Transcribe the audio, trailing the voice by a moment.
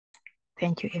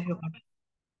Thank you, everyone.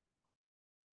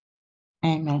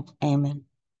 Amen. Amen.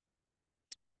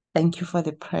 Thank you for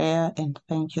the prayer, and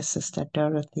thank you, Sister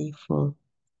Dorothy, for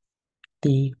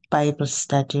the Bible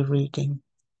study reading.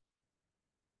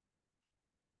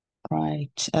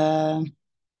 Right.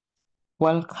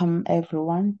 Welcome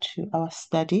everyone to our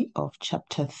study of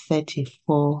chapter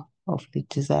 34 of the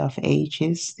Desire of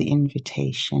Ages, the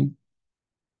invitation.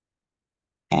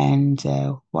 And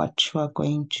what we're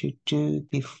going to do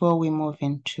before we move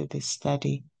into the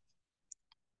study,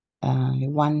 I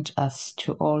want us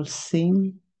to all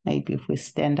sing. Maybe if we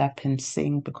stand up and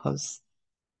sing, because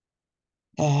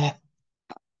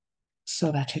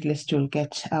so that at least we'll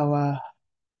get our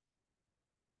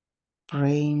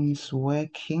brains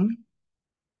working.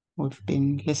 We've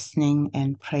been listening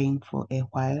and praying for a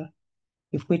while.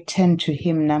 If we turn to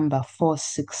hymn number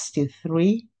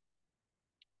 463,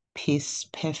 Peace,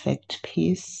 Perfect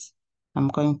Peace. I'm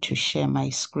going to share my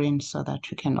screen so that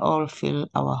we can all fill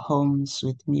our homes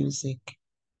with music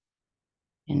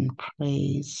and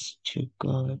praise to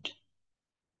God.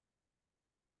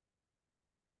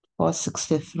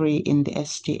 463 in the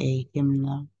SDA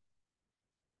hymnal.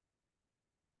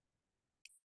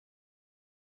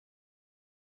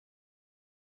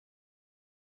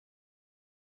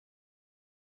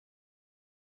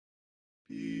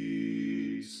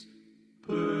 Peace,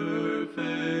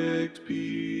 perfect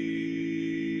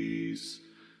peace,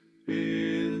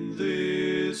 in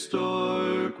this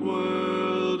dark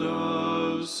world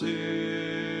of sin.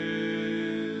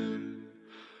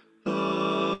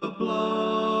 The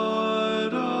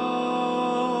blood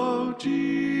of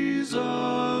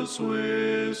Jesus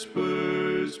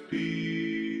whispers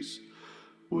peace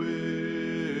within.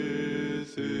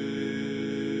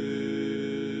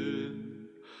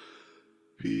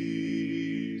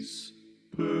 Peace,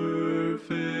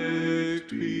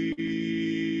 perfect peace,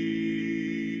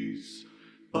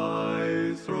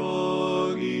 by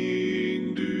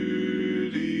thronging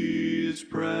duties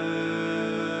pressed,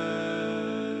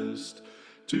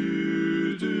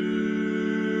 to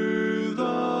do the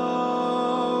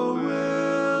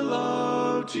will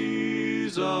of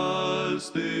Jesus,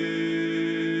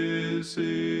 this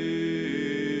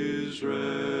is rest.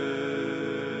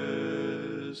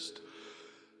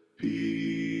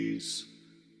 Peace,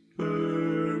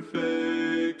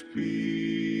 perfect peace,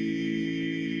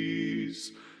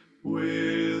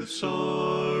 with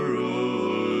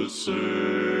sorrows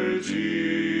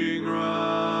surging round,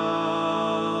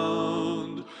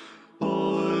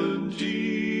 on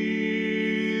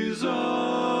Jesus'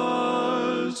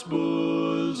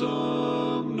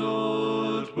 bosom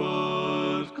naught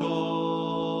but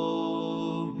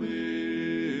calm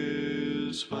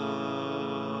is found.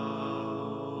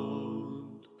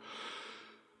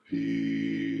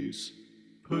 Peace,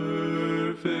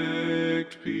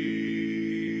 perfect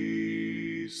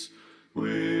peace,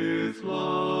 with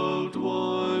loved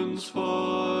ones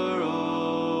far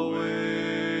away.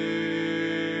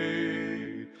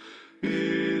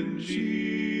 In Jesus'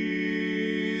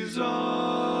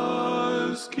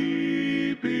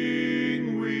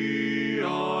 keeping we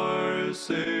are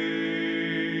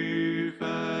safe,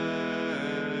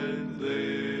 and they.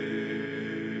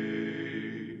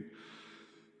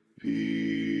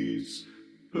 Peace,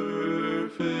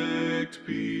 perfect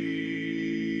peace,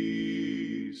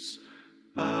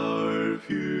 our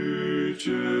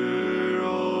future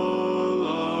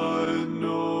all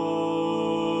unknown.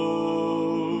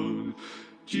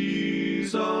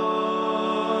 Jesus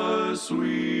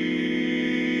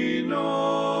we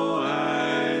know,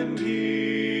 and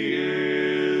he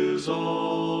is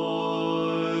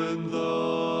on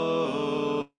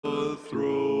the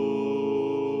throne.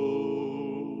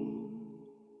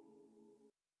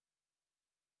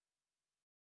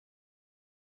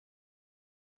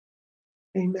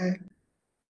 Amen.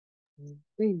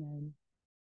 Amen.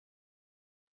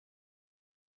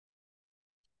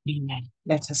 Amen.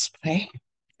 Let us pray.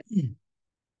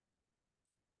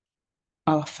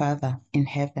 Our Father in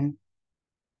heaven,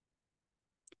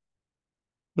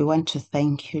 we want to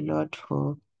thank you, Lord,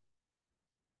 for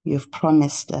you've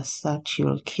promised us that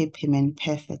you'll keep him in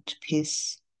perfect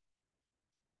peace,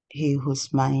 he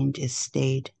whose mind is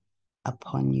stayed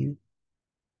upon you.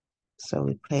 So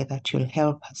we pray that you'll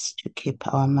help us to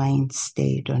keep our minds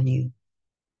stayed on you.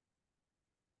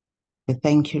 We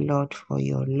thank you, Lord, for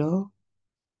your law,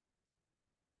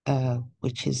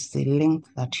 which is the link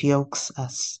that yokes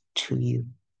us to you.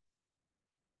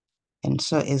 And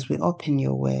so as we open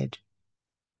your word,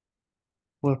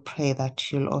 we'll pray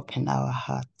that you'll open our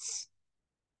hearts.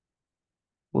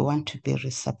 We want to be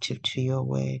receptive to your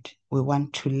word. We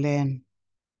want to learn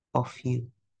of you.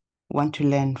 We want to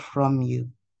learn from you.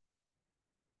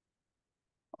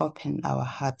 open our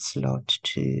hearts, Lord,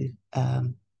 to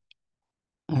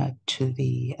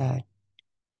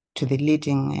the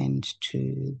leading and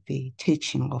to the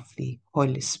teaching of the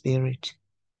Holy Spirit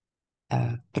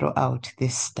throughout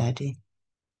this study.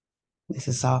 This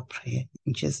is our prayer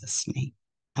in Jesus' name.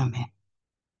 Amen.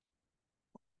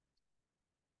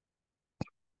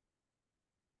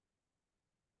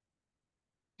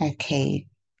 Okay,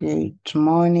 good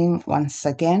morning once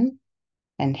again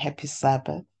and happy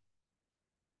Sabbath.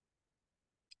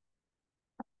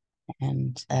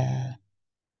 And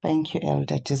thank you,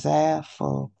 Elder Desire,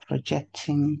 for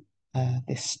projecting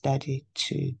this study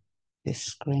to the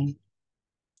screen.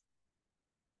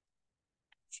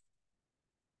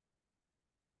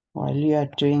 While you are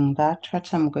doing that,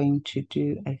 what I'm going to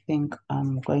do, I think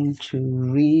I'm going to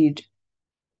read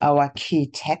our key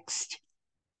text.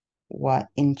 We're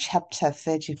in chapter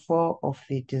 34 of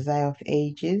the Desire of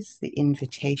Ages, the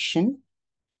invitation.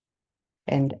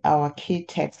 And our key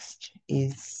text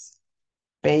is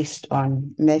based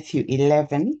on Matthew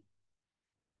 11,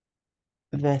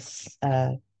 verse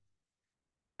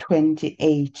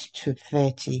 28 to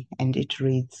 30, and it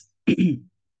reads,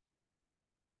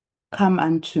 Come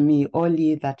unto me, all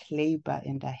ye that labor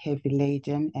and are heavy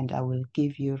laden, and I will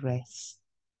give you rest.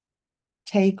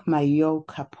 Take my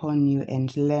yoke upon you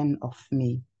and learn of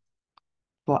me,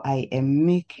 for I am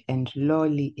meek and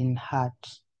lowly in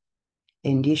heart,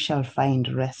 and ye shall find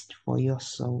rest for your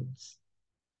souls.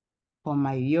 For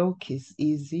my yoke is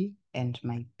easy and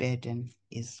my burden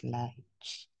is light.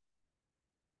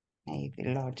 May the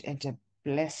Lord add a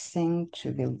blessing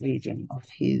to the reading of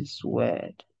his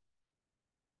word.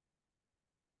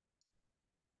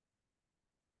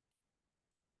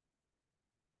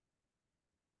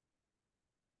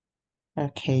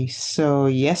 Okay, so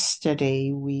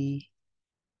yesterday we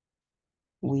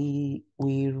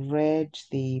read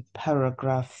the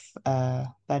paragraph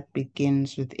that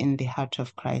begins with "In the Heart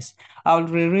of Christ." I'll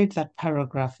reread that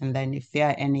paragraph, and then if there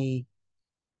are any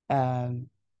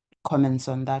comments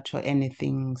on that or any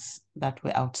things that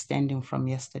were outstanding from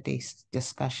yesterday's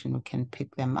discussion, we can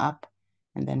pick them up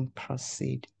and then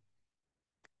proceed.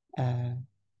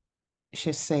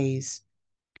 She says,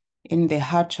 "In the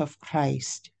heart of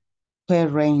Christ, where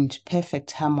reigned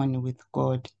perfect harmony with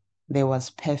God, there was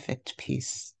perfect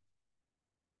peace.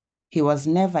 He was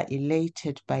never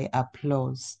elated by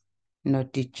applause, nor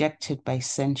dejected by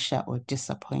censure or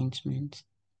disappointment.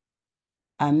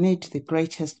 Amid the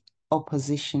greatest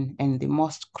opposition and the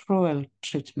most cruel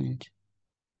treatment,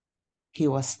 he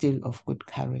was still of good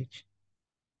courage.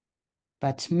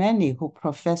 But many who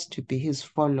profess to be his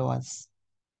followers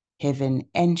have an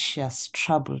anxious,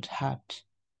 troubled heart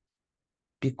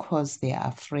because they are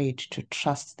afraid to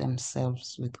trust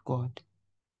themselves with God.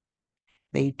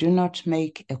 They do not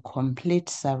make a complete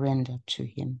surrender to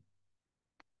him,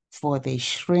 for they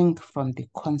shrink from the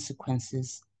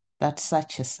consequences that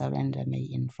such a surrender may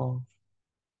involve.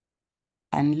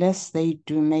 Unless they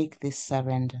do make this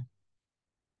surrender,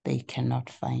 they cannot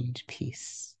find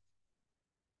peace."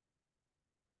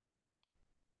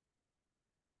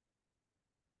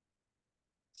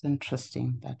 It's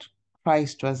interesting that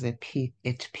Christ was at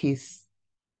peace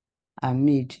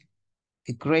amid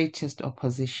the greatest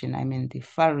opposition. I mean, the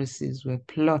Pharisees were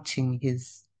plotting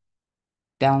his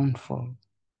downfall.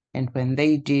 And when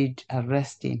they did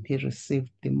arrest him, he received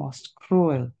the most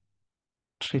cruel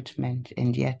treatment,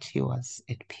 and yet he was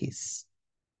at peace.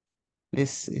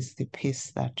 This is the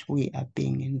peace that we are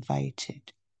being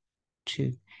invited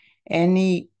to.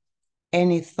 Any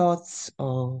thoughts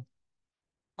or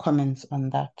comments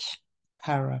on that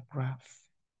paragraph?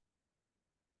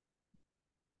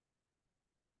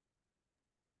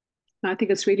 I think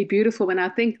it's really beautiful. And I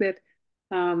think that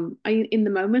in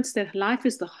the moments that life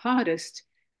is the hardest,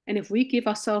 and if we give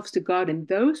ourselves to God in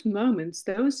those moments,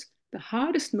 the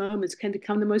hardest moments can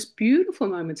become the most beautiful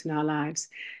moments in our lives.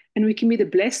 And we can be the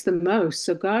blessed the most.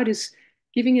 So God is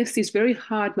giving us these very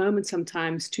hard moments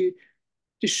sometimes to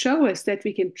show us that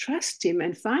we can trust him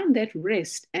and find that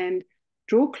rest and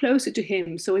draw closer to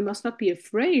him. So we must not be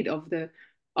afraid of the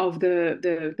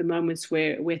moments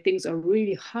where things are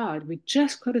really hard. We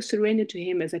just got to surrender to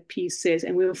him, as that piece says,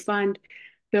 and we'll find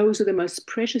those are the most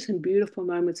precious and beautiful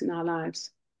moments in our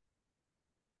lives.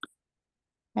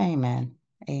 Amen.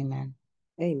 Amen.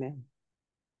 Amen.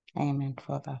 Amen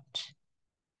for that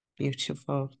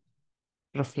beautiful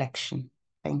reflection.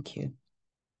 Thank you.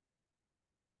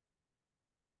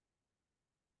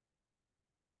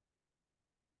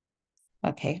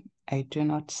 Okay, I do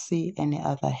not see any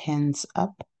other hands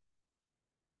up.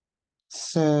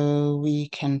 So we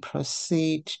can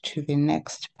proceed to the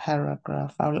next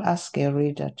paragraph. I'll ask a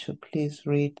reader to please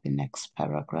read the next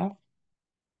paragraph.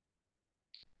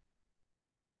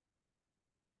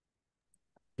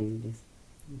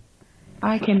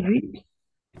 I can read.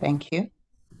 Thank you.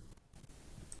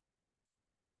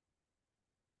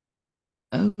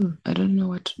 Oh, I don't know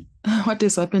what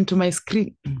has happened to my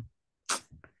screen.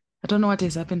 I don't know what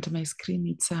has happened to my screen.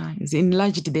 It's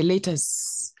enlarged the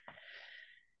letters.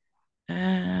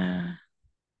 That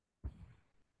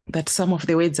some of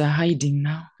the words are hiding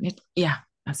now. Yeah,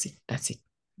 that's it. That's it.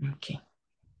 Okay.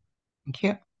 Thank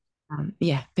you.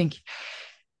 Yeah, thank you.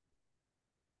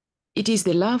 It is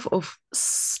the love of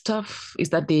stuff. Is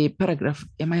that the paragraph?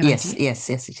 Am I right? Yes, yes,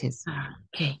 yes, it is.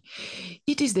 Okay.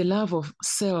 It is the love of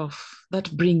self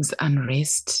that brings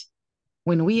unrest.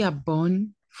 When we are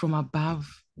born from above,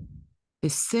 the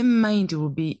same mind will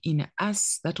be in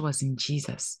us that was in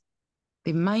Jesus.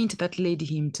 The mind that led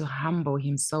him to humble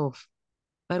himself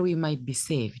that we might be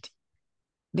saved.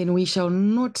 Then we shall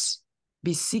not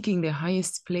be seeking the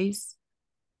highest place.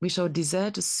 We shall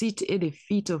desire to sit at the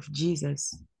feet of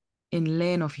Jesus and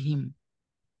learn of him.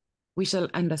 We shall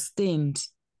understand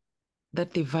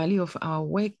that the value of our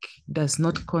work does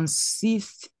not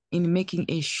consist in making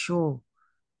a show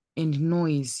and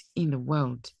noise in the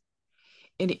world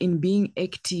and in being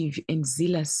active and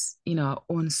zealous in our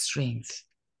own strength.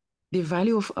 The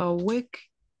value of our work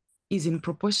is in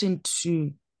proportion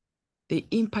to the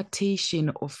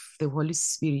impartation of the Holy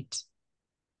Spirit.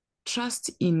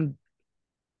 Trust in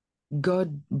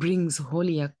God brings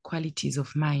holier qualities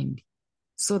of mind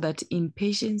so that in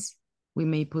patience we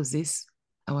may possess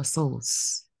our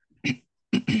souls.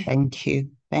 Thank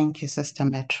you. Thank you, Sister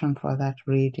Matron, for that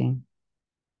reading.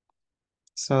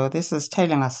 So this is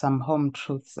telling us some home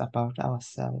truths about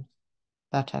ourselves,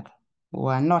 that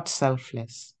we are not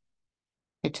selfless.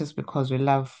 It is because we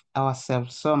love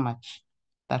ourselves so much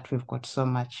that we've got so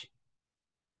much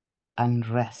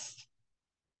unrest.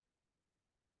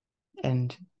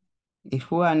 And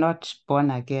if we are not born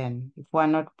again, if we are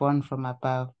not born from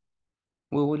above,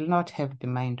 we will not have the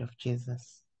mind of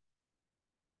Jesus.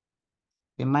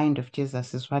 The mind of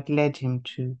Jesus is what led him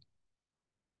to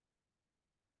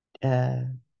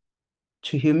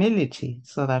humility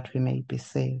so that we may be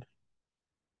saved.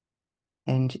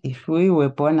 And if we were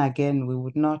born again, we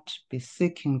would not be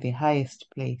seeking the highest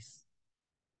place,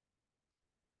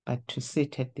 but to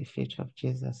sit at the feet of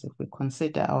Jesus. If we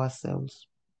consider ourselves,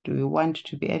 do we want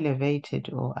to be elevated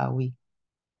or are we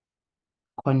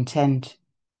content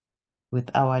with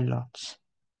our lot?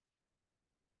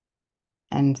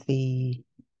 And the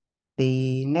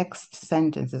next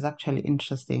sentence is actually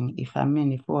interesting. If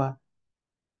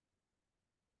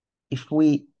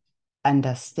we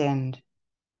understand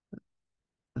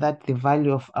that the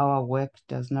value of our work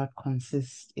does not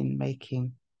consist in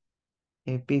making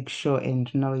a big show and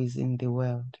noise in the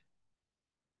world,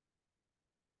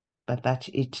 but that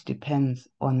it depends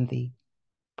on the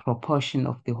proportion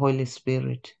of the Holy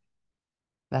Spirit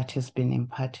that has been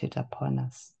imparted upon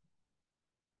us.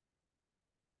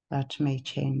 That may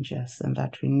change us, and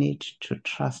that we need to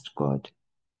trust God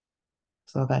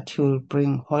so that He will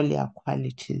bring holier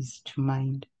qualities to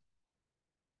mind,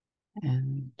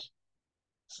 and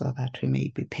so that we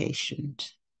may be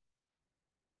patient.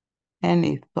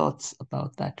 Any thoughts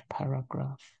about that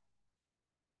paragraph?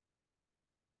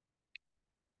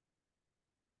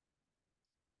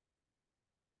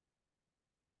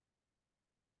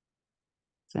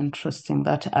 It's interesting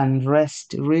that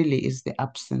unrest really is the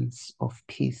absence of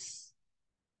peace.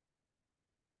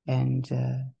 And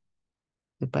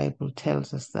the Bible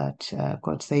tells us that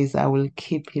God says, I will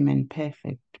keep him in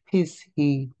perfect peace,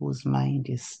 he whose mind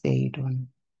is stayed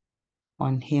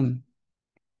on him.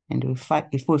 And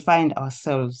if we find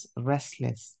ourselves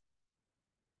restless,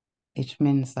 it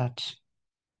means that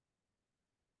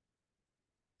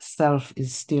self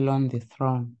is still on the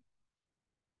throne.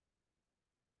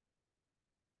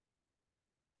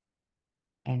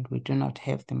 And we do not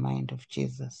have the mind of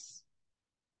Jesus.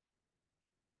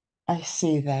 I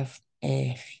see there's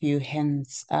a few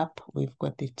hands up. We've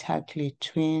got the Tagley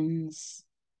Twins,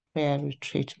 Prayer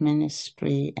Retreat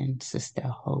Ministry, and Sister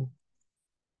Hope.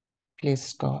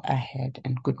 Please go ahead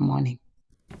and good morning.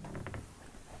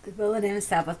 Good morning and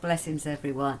Sabbath blessings,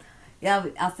 everyone. Yeah,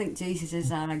 I think Jesus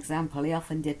is our example. He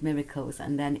often did miracles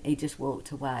and then he just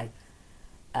walked away.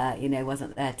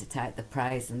 Wasn't there to take the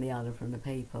praise and the honour from the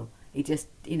people. He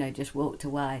just walked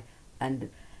away, and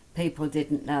people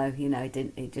didn't know. He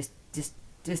just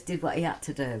did what he had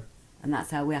to do, and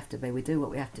that's how we have to be. We do what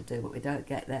we have to do, but we don't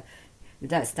get there. We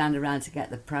don't stand around to get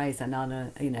the praise and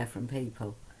honour, from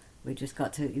people. We just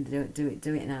got to do it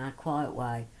in a quiet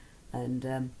way,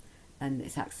 and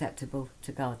it's acceptable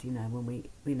to God. When we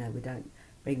don't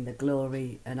bring the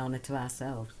glory and honour to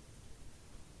ourselves.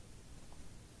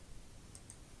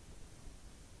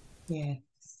 Yes,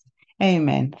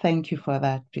 Amen. Thank you for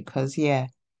that, because, yeah,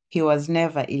 he was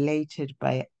never elated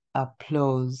by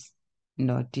applause,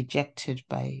 nor dejected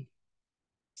by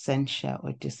censure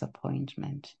or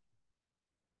disappointment.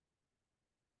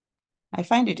 I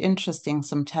find it interesting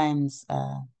sometimes,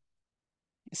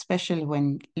 especially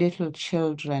when little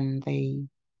children, they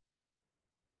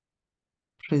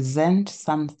present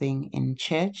something in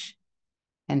church,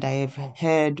 and I have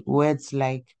heard words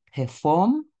like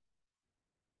perform,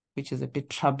 which is a bit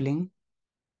troubling.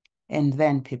 And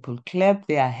then people clap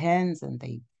their hands and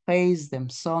they praise them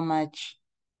so much.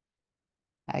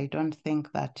 I don't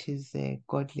think that is a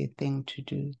godly thing to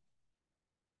do.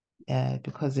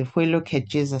 Because if we look at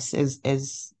Jesus,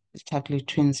 as Chuckley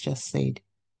Twins just said,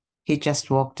 he just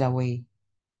walked away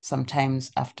sometimes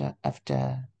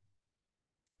after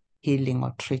healing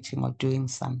or treating or doing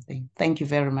something. Thank you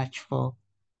very much for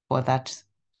that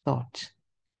thought.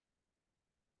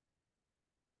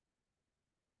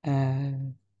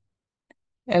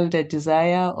 Elder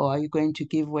Desire, or are you going to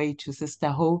give way to Sister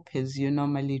Hope as you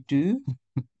normally do?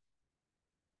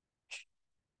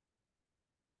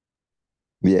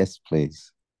 Yes,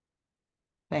 please.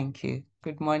 Thank you.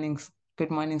 Good morning,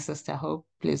 Sister Hope.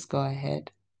 Please go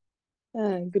ahead.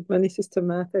 Good morning, Sister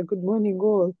Martha. Good morning,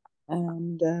 all,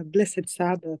 and blessed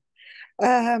Sabbath.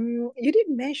 You did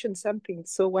mention something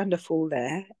so wonderful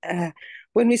there.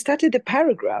 When we started the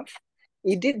paragraph,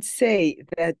 you did say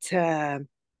that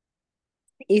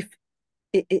if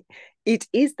it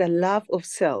is the love of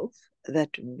self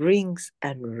that brings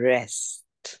unrest.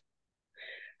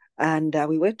 And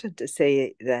we went on to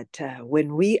say that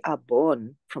when we are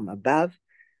born from above,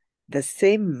 the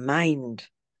same mind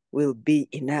will be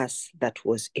in us that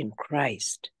was in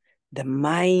Christ, the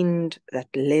mind that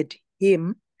led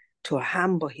him to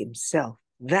humble himself,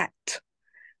 that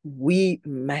we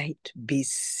might be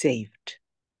saved.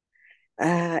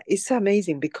 It's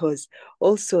amazing because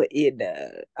also in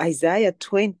Isaiah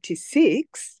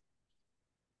 26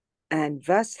 and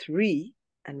verse 3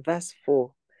 and verse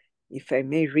 4, if I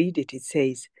may read it, it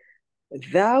says,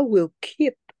 "Thou wilt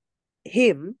keep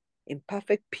him in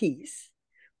perfect peace,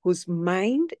 whose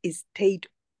mind is stayed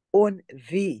on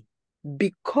thee,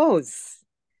 because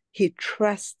he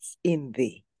trusts in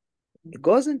thee." It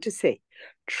goes on to say,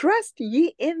 "Trust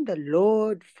ye in the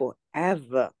Lord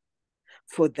forever,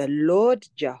 for the Lord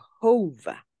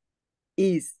Jehovah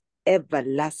is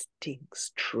everlasting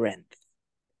strength."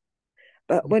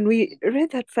 But when we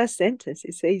read that first sentence,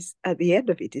 it says, at the end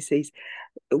of it, it says,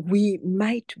 we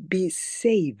might be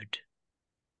saved.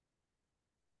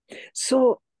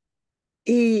 So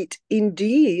it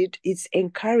indeed is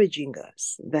encouraging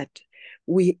us that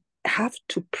we have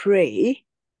to pray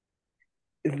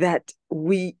that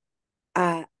we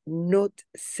are not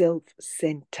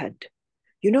self-centered.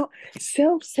 You know,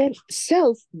 self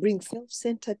brings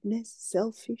self-centeredness,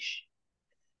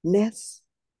 selfishness,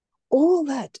 all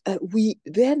that. We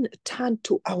then turn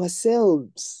to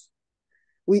ourselves.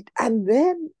 And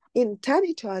then in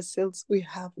turning to ourselves, we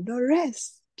have no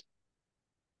rest.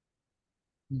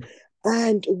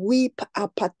 And we are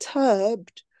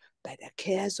perturbed by the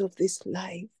cares of this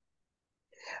life,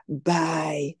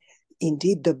 by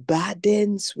indeed the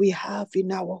burdens we have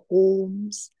in our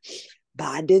homes,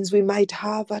 burdens we might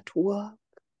have at work,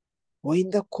 or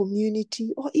in the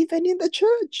community, or even in the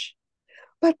church.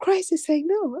 But Christ is saying,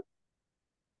 no,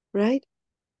 right?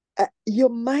 Your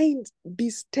mind be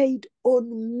stayed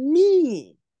on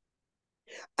me,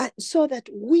 so that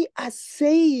we are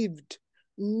saved,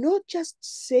 not just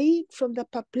saved from the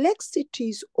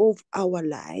perplexities of our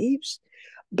lives,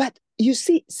 but you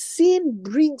see, sin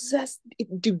brings us,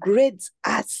 it degrades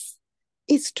us.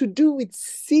 It's to do with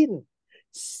sin.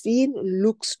 Sin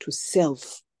looks to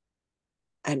self.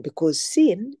 And because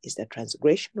sin is the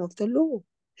transgression of the law.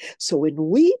 So when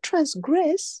we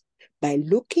transgress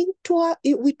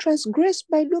we transgress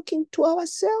by looking to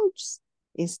ourselves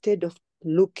instead of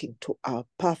looking to our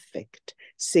perfect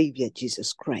Savior,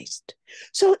 Jesus Christ.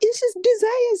 So he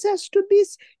desires us to be,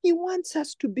 he wants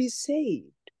us to be saved.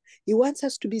 He wants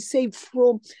us to be saved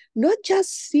from not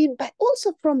just sin, but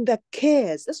also from the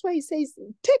cares. That's why he says,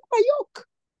 take my yoke,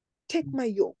 take my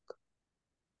yoke.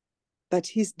 But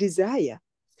his desire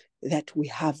that we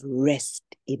have rest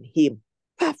in him,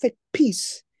 perfect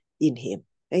peace in him.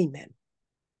 Amen.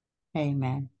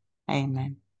 Amen.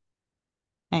 Amen.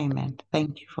 Amen.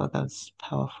 Thank you for those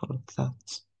powerful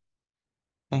thoughts.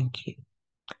 Thank you.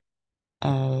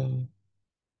 Elder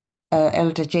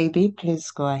JB,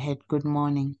 please go ahead. Good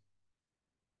morning.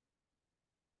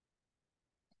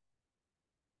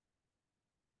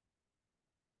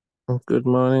 Good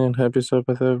morning and happy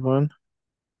Sabbath, everyone.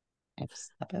 Happy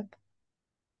Sabbath.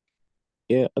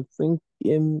 Yeah, I think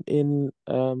in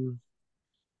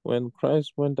when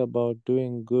Christ went about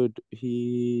doing good,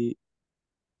 he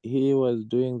was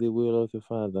doing the will of the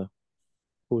Father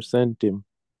who sent him.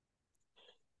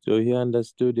 So he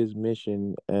understood his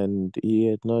mission and he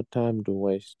had no time to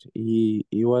waste. He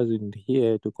wasn't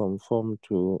here to conform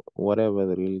to whatever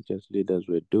the religious leaders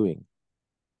were doing.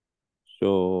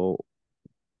 So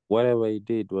whatever he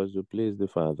did was to please the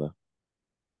Father.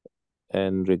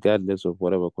 And regardless of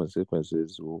whatever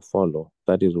consequences will follow.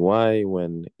 That is why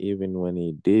even when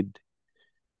he did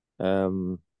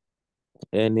um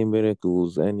any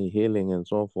miracles, any healing and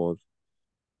so forth,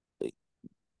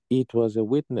 it was a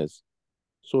witness.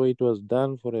 So it was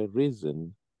done for a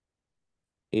reason.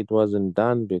 It wasn't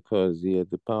done because he had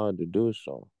the power to do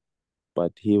so,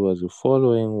 but he was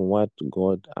following what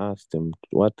God asked him,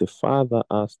 what the Father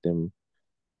asked him,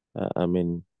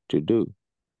 to do.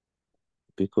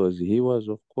 Because he was,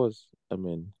 of course,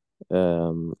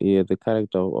 he had the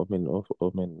character of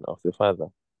the Father.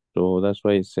 So that's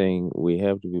why he's saying we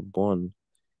have to be born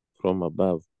from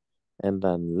above. And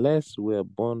unless we are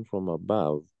born from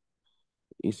above,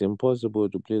 it's impossible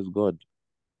to please God.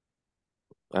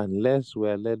 Unless we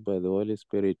are led by the Holy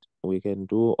Spirit, we can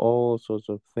do all sorts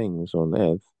of things on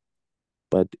earth,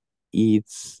 but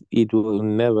it will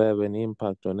never have an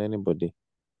impact on anybody.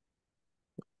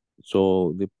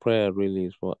 So the prayer really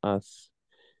is for us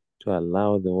to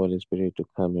allow the Holy Spirit to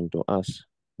come into us.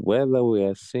 Whether we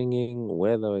are singing,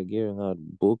 whether we're giving out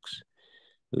books,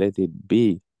 let it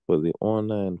be for the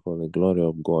honor and for the glory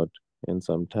of God. And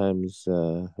sometimes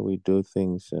we do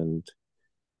things and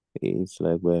it's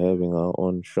like we're having our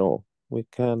own show. We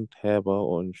can't have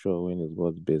our own show when it's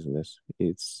God's business.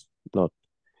 It's not.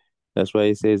 That's why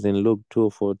he says in Luke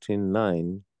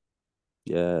 2:14-9,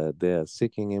 they are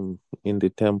seeking him in the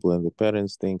temple, and the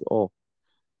parents think, oh,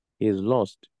 he's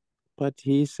lost. But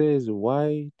he says,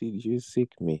 why did you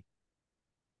seek me?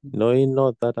 Knowing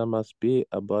not that I must be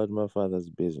about my Father's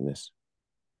business.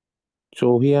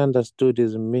 So he understood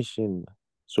his mission.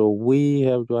 So we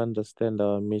have to understand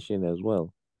our mission as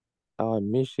well. Our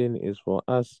mission is for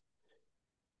us,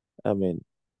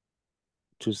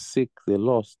 to seek the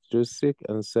lost, to seek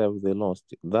and serve the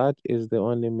lost. That is the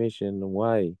only mission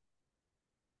why,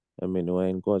 we're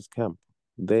in God's camp.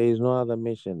 There is no other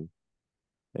mission.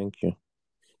 Thank you.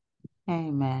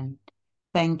 Amen.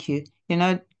 Thank you.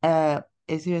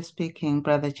 As you were speaking,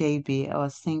 Brother JB, I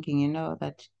was thinking,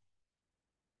 that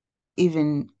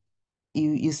even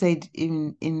you said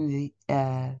even in the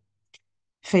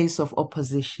face of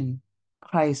opposition,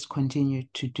 Christ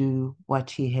continued to do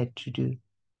what he had to do.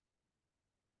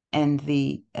 And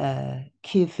the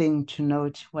key thing to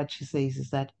note what she says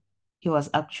is that he was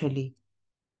actually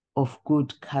of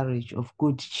good courage, of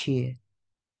good cheer.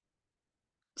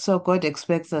 So God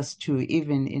expects us to,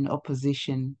 even in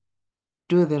opposition,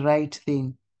 do the right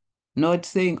thing, not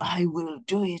saying, I will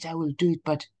do it,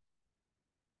 but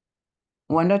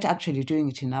we're not actually doing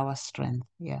it in our strength.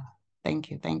 Yeah.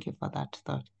 Thank you. Thank you for that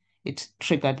thought. It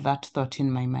triggered that thought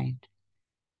in my mind.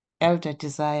 Elder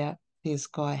Desire, please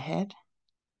go ahead.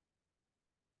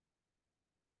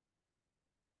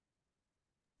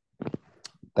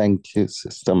 Thank you,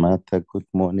 Sister Martha. Good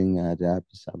morning and happy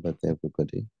Sabbath,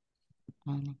 everybody.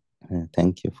 Morning.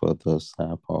 Thank you for those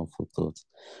powerful thoughts.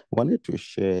 I wanted to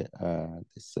share the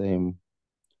same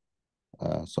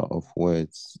sort of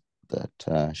words that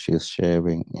she's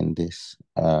sharing in this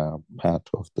part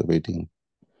of the reading.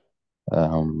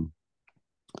 Um,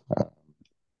 uh,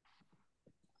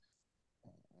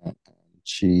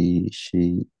 she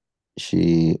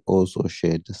also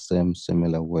shared the same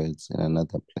similar words in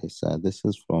another place. This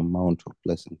is from Mount of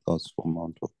Blessing, Thoughts from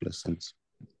Mount of Blessings,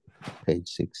 page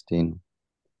 16.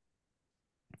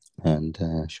 And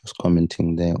she was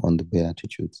commenting there on the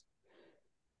Beatitudes.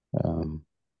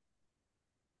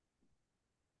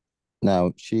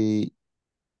 Now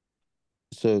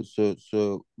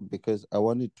so because I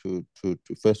wanted to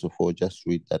first of all just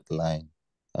read that line.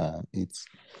 It's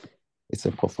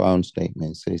a profound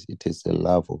statement. It says it is the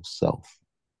love of self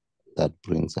that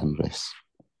brings unrest.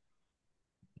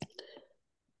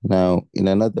 Now, in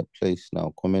another place,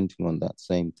 now commenting on that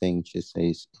same thing, she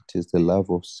says it is the love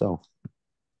of self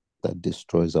that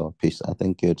destroys our peace. I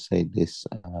think you had said this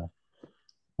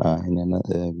in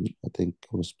another. I think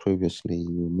it was previously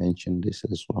you mentioned this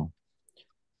as well.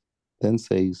 Then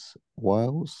says,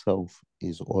 while self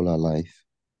is all our life,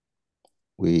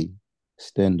 we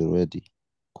stand ready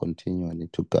continually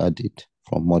to guard it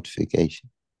from mortification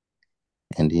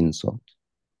and insult.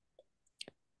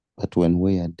 But when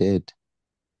we are dead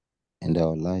and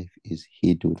our life is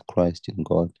hid with Christ in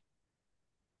God,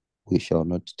 we shall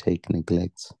not take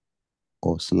neglects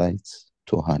or slights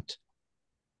to hurt.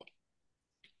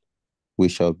 We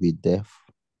shall be deaf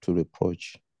to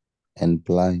reproach and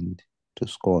blind to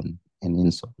scorn and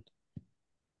insult.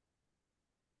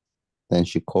 Then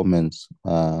she comments,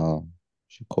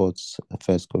 she quotes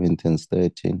 1 Corinthians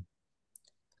 13,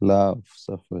 love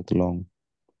suffereth long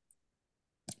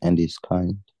and is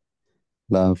kind.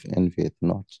 Love envieth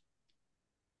not.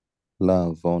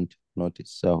 Love vaunteth not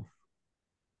itself,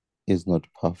 is not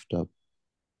puffed up.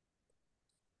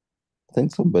 I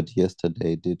think somebody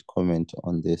yesterday did comment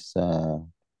on this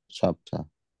chapter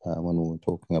when we were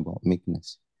talking about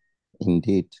meekness.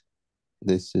 Indeed,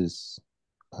 this is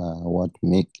what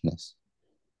meekness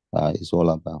is all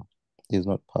about. Is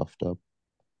not puffed up,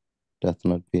 doth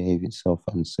not behave itself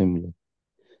unseemly,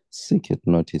 seeketh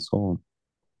not his own,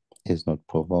 is not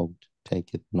provoked,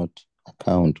 taketh not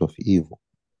account of evil,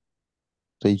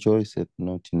 rejoiceth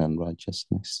not in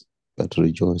unrighteousness, but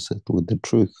rejoiceth with the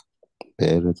truth,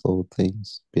 beareth all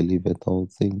things, believeth all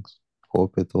things,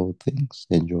 hopeth all things,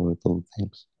 endureth all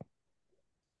things.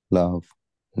 Love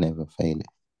never faileth.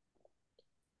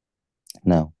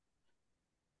 Now,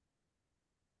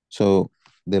 so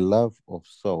the love of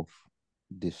self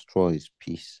destroys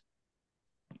peace.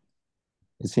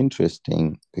 It's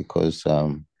interesting because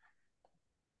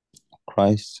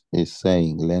Christ is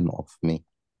saying, learn of me.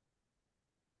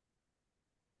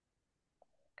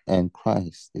 And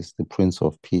Christ is the Prince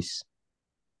of Peace.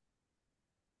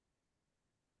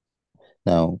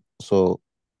 Now, so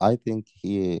I think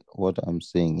here what I'm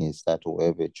saying is that we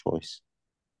have a choice.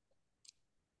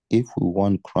 If we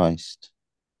want Christ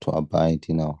to abide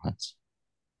in our hearts,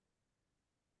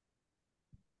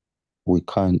 we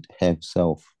can't have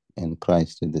self and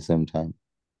Christ at the same time.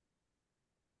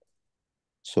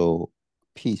 So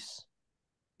peace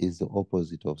is the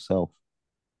opposite of self.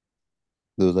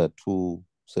 Those are two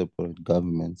separate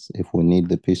governments. If we need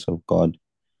the peace of God,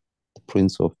 the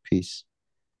Prince of Peace,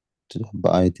 to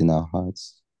abide in our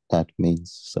hearts, that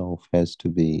means self has to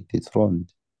be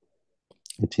dethroned.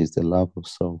 It is the love of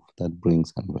self that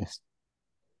brings unrest.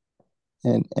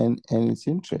 And it's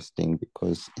interesting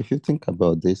because if you think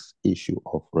about this issue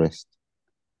of rest,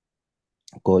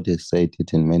 God has said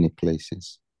it in many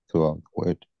places throughout the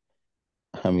word.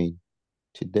 I mean,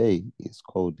 today is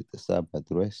called the Sabbath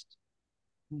rest.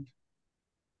 And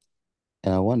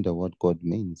I wonder what God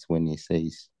means when he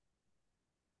says,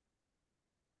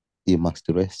 you must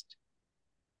rest.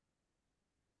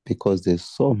 Because there's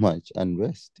so much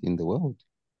unrest in the world.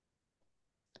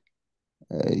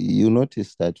 You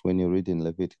notice that when you read in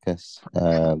Leviticus,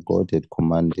 God had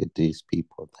commanded these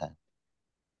people that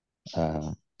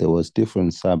there was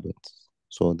different Sabbaths.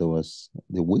 So there was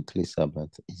the weekly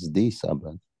Sabbath, is the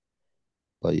Sabbath.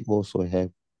 But you also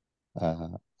have,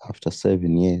 after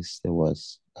 7 years, there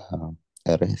was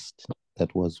a rest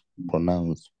that was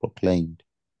pronounced, proclaimed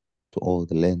to all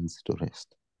the lands to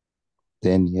rest.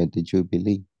 Then you had the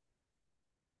Jubilee,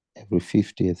 every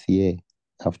 50th year,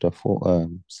 after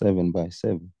 7 by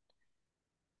 7.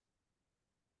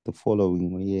 The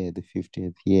following year, the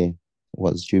 50th year,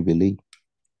 was Jubilee.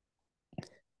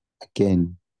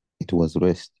 Again, it was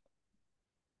rest.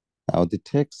 Now, the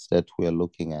text that we are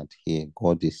looking at here,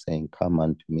 God is saying, come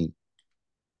unto me,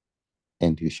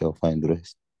 and you shall find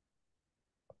rest.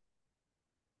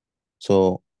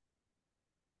 So,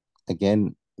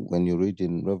 again, when you read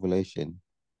in Revelation,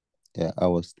 I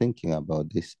was thinking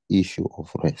about this issue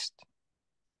of rest.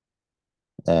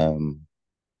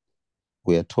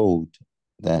 We are told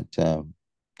that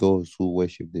those who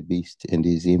worship the beast and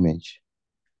his image,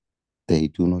 they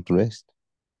do not rest.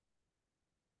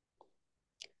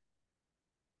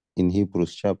 In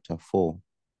Hebrews chapter 4,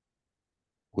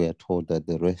 we are told that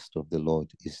the rest of the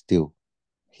Lord is still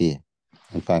here.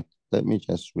 In fact, let me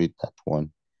just read that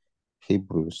one.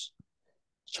 Hebrews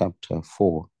chapter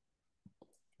 4.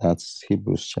 That's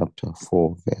Hebrews chapter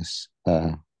 4,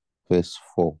 verse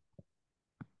 4.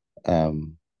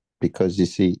 Because you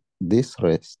see, this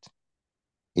rest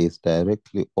is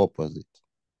directly opposite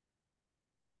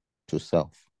to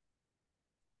self.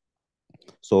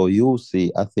 So you'll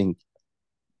see, I think,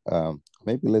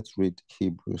 maybe let's read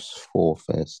Hebrews 4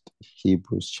 first.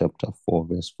 Hebrews chapter 4,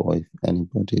 verse 4, if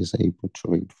anybody is able to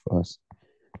read for us.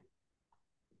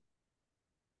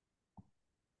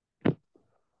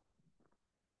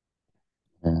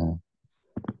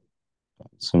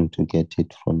 Seem to get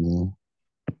it from you.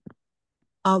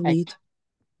 I'll read.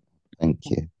 Thank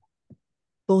you.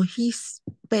 For he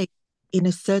spake in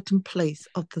a certain place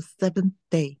of the seventh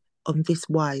day on this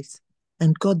wise,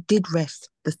 and God did rest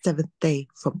the seventh day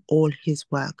from all his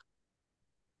work.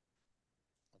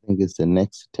 I think it's the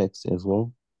next text as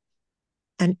well.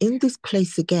 And in this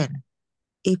place again,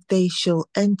 if they shall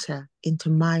enter into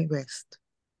my rest.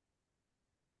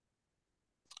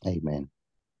 Amen.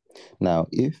 Now,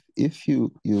 if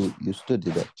you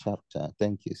study that chapter,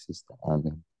 thank you, Sister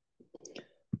Anna.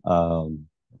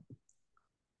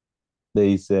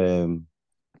 There's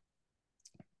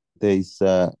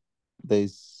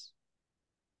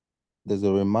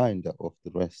a reminder of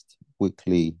the rest,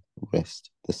 weekly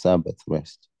rest, the Sabbath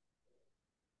rest.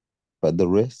 But the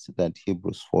rest that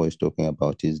Hebrews 4 is talking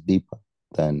about is deeper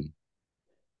than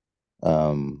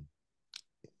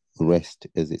rest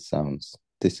as it sounds.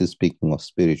 This is speaking of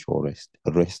spiritual rest,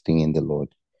 resting in the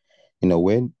Lord. You know,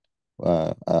 when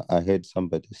I heard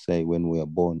somebody say, when we are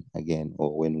born again,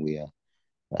 or when we are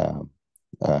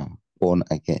born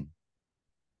again.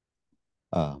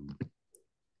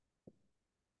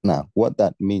 Now, what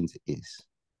that means is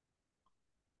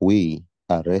we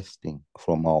are resting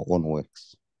from our own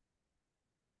works.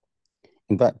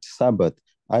 In fact, Sabbath,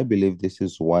 I believe this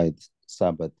is why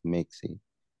Sabbath makes it,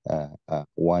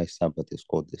 why Sabbath is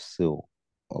called the seal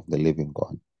of the living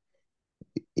God.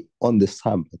 On the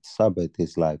Sabbath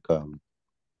is like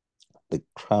the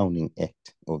crowning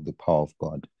act of the power of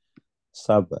God.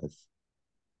 Sabbath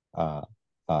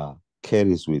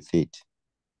carries with it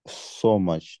so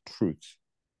much truth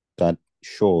that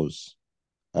shows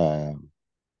the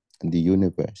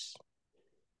universe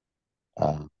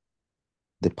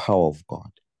the power of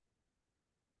God,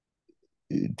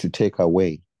 to take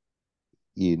away,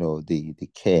 the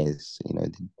cares.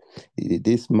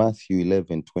 This Matthew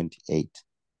 11:28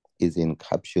 is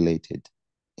encapsulated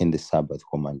in the Sabbath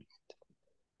commandment.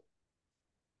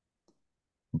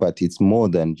 But it's more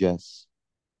than just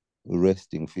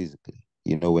resting physically.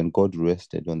 When God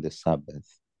rested on the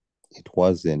Sabbath, it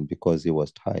wasn't because he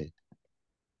was tired.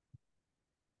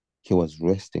 He was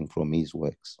resting from his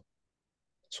works.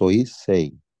 So he's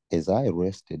saying, as I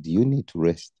rested, you need to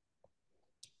rest.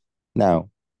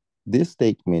 Now, this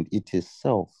statement, it is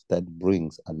self that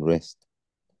brings unrest.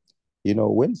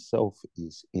 When self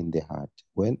is in the heart,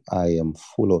 when I am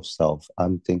full of self,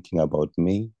 I'm thinking about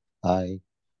me,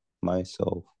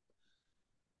 myself.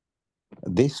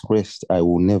 This rest I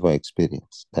will never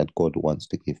experience that God wants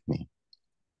to give me.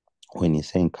 When he's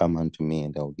saying, come unto me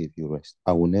and I'll give you rest,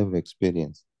 I will never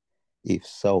experience if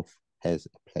self has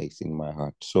a place in my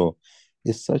heart. So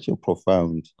it's such a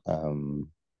profound and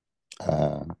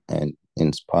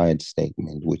inspired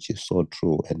statement, which is so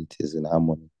true, and it is in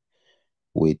harmony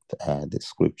with the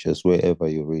scriptures wherever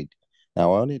you read.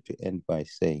 Now, I wanted to end by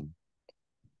saying,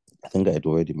 I think I had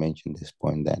already mentioned this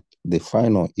point, that the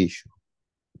final issue,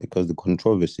 because the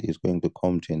controversy is going to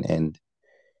come to an end,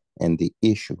 and the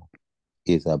issue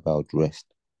is about rest.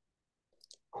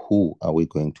 Who are we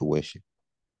going to worship?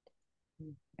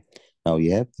 Now,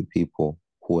 you have the people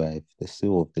who have the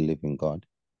seal of the living God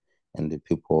and the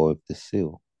people of the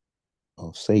seal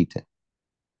of Satan,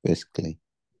 basically.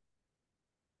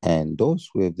 And those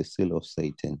who have the seal of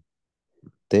Satan,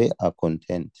 they are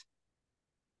content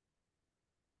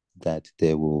that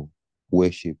they will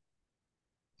worship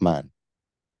man.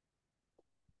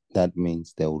 That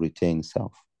means they will retain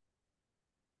self.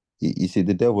 You see,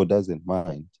 the devil doesn't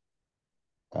mind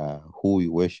who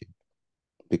you worship,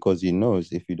 because he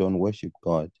knows if you don't worship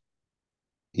God,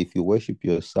 if you worship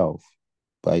yourself,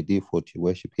 by default, you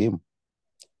worship him.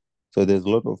 So there's a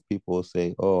lot of people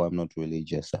say, oh, I'm not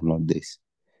religious, I'm not this.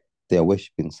 They're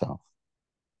worshiping self,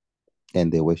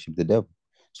 and they worship the devil.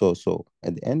 So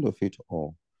at the end of it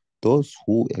all, those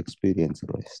who experience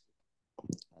rest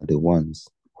are the ones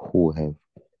who have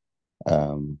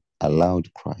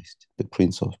allowed Christ, the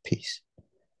Prince of Peace,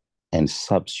 and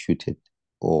substituted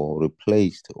or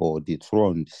replaced or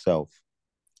dethroned self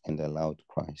and allowed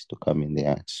Christ to come in the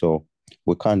act. So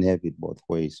we can't have it both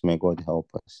ways. May God help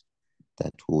us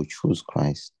that we will choose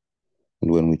Christ.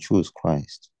 And when we choose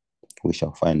Christ, we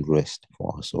shall find rest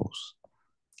for our souls.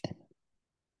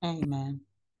 Amen.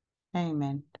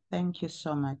 Amen. Thank you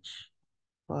so much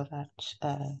for that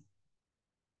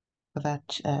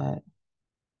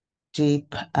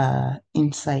deep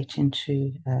insight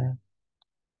into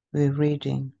the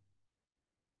reading.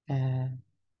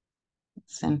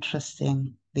 It's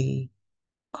interesting, the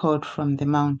quote from the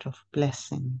Mount of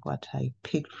Blessing. What I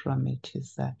picked from it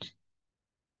is that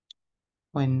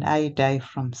when I die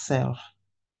from self,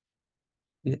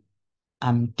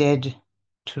 I'm dead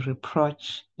to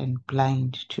reproach and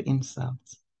blind to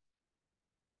insults.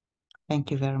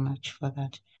 Thank you very much for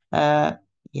that.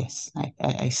 Yes,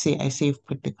 I see you've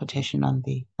put the quotation on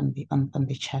the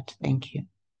chat. Thank you.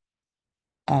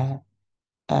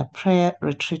 Prayer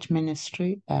Retreat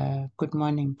Ministry. Good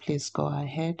morning. Please go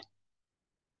ahead.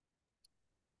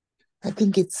 I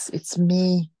think it's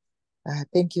me.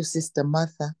 Thank you, Sister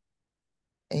Martha.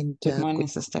 And Good morning,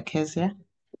 Sister Kezia.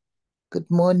 good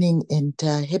morning and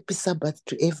happy Sabbath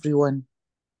to everyone.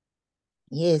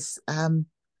 Yes,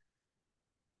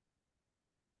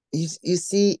 you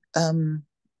see,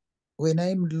 when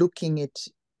I'm looking at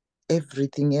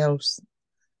everything else,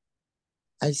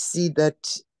 I see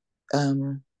that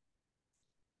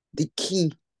the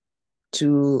key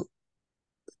to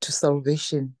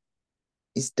salvation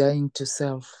is dying to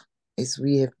self, as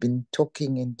we have been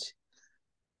talking, and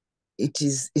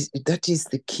that is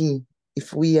the key.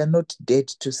 If we are not dead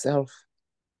to self,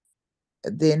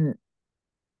 then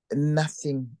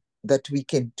nothing that we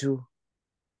can do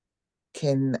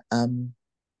can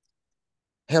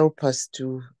help us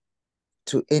to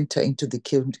enter into the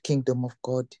kingdom of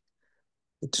God.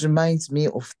 It reminds me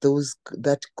of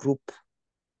that group.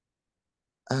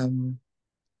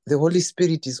 The Holy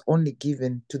Spirit is only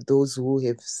given to those who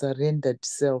have surrendered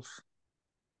self,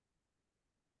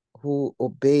 who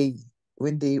obey.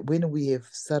 When we have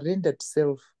surrendered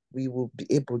self, we will be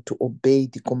able to obey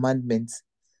the commandments.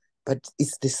 But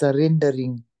it's the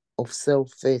surrendering of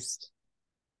self first.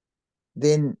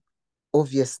 Then,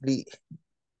 obviously,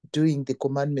 doing the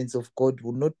commandments of God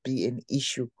will not be an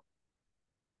issue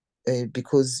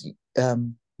because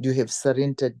you have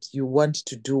surrendered. You want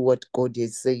to do what God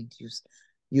has said.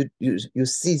 You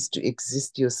cease to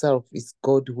exist yourself. It's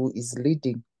God who is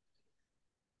leading.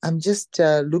 I'm just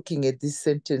looking at this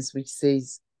sentence which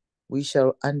says, we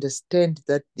shall understand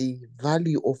that the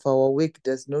value of our work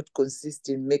does not consist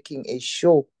in making a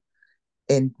show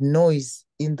and noise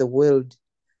in the world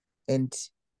and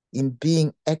in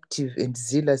being active and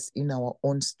zealous in our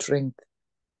own strength.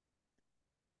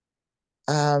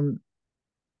 A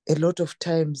lot of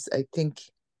times I think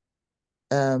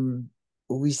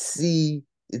we see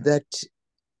that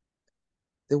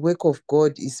the work of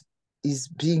God is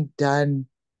being done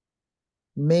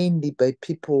mainly by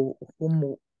people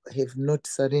whom have not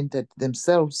surrendered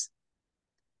themselves,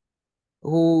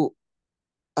 who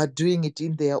are doing it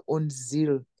in their own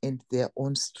zeal and their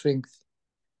own strength.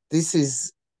 This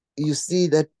is, you see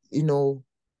that,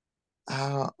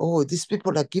 these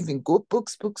people are giving good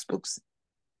books.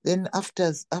 Then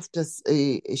after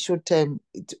a short time,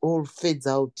 it all fades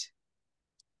out.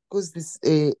 Because this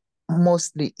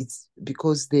mostly it's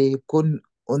because they've gone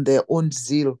on their own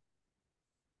zeal,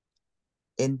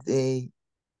 and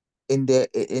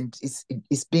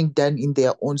it's being done in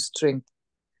their own strength.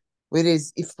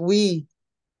 Whereas if we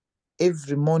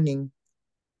every morning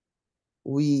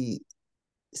we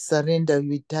surrender,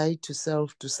 we die to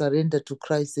self, to surrender to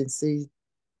Christ and say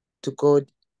to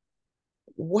God,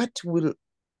 what will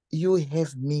you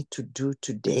have me to do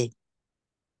today?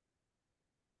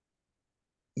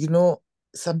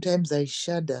 Sometimes I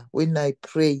shudder when I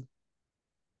pray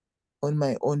on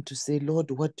my own to say, Lord,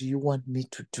 what do you want me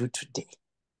to do today?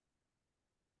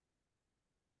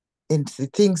 And the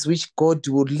things which God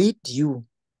will lead you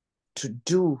to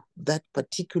do that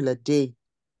particular day,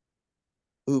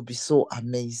 will be so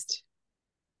amazed.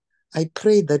 I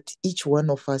pray that each one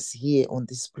of us here on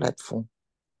this platform,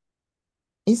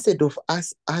 instead of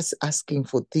us asking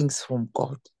for things from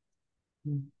God,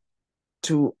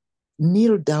 to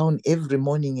kneel down every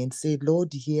morning and say,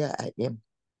 Lord, here I am.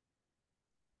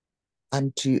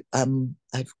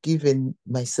 I've given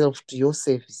myself to your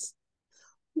service.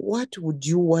 What would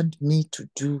you want me to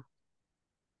do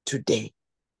today?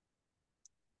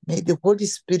 May the Holy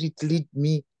Spirit lead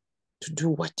me to do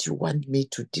what you want me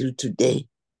to do today.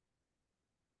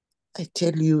 I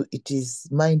tell you, it is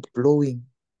mind-blowing,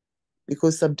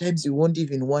 because sometimes you won't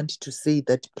even want to say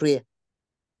that prayer.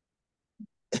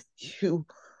 You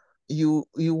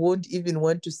won't even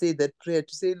want to say that prayer,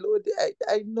 to say, Lord,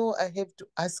 I know I have to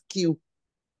ask you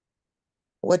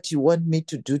what you want me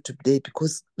to do today,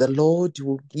 because the Lord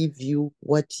will give you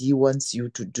what he wants you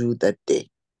to do that day.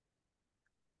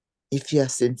 If you are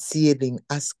sincerely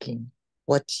asking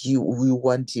what you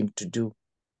want him to do,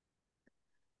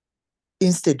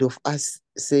 instead of us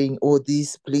saying, oh,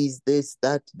 this, please, this,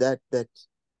 that.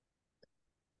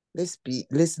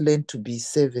 Let's learn to be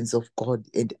servants of God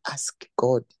and ask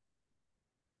God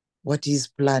what his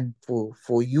plan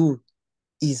for you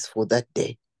is for that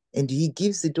day. And he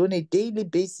gives it on a daily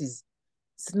basis.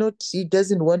 It's not, he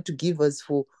doesn't want to give us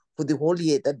for the whole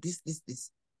year that this.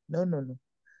 No.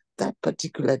 That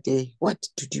particular day, what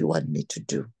did you want me to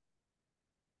do?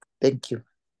 Thank you.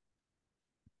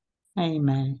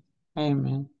 Amen.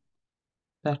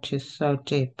 That is so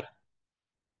deep.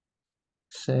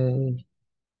 So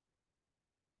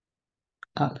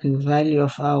the value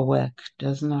of our work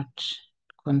does not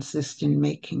consist in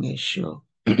making a show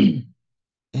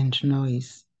and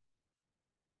noise,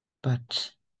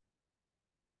 but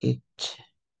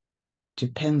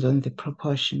depends on the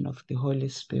proportion of the Holy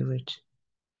Spirit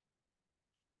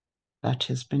that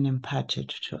has been imparted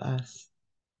to us.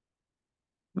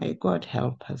 May God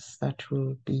help us that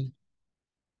will be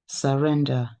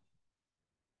surrender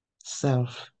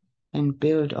self and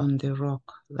build on the rock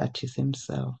that is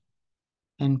himself,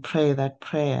 and pray that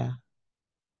prayer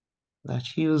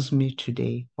that use me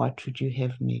today. What would you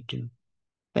have me do?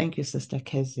 Thank you, Sister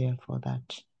Kezia, for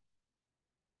that.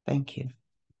 Thank you.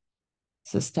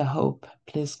 Sister Hope,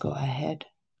 please go ahead.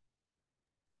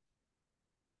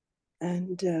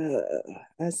 And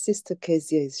as Sister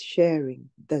Kezia is sharing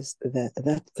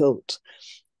that thought,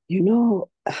 you know,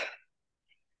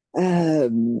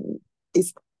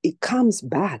 it comes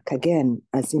back again,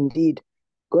 as indeed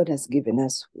God has given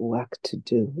us work to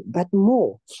do, but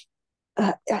more.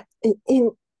 Perhaps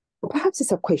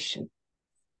it's a question,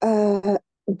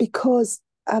 because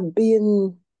I've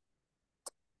been,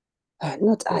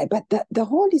 not I, but the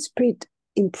Holy Spirit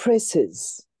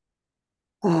impresses,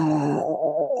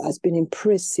 has been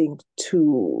impressing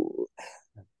to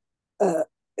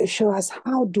show us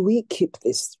how do we keep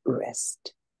this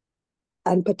rest.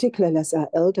 And particularly as our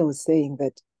elder was saying,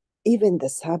 that even the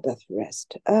Sabbath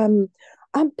rest. I'm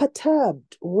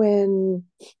perturbed when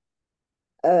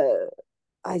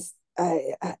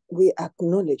we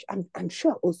acknowledge, I'm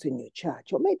sure also in your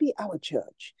church, or maybe our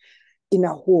church, in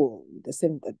a whole, the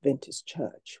Seventh Adventist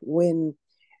Church, when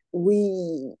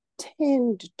we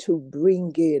tend to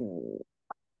bring in,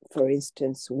 for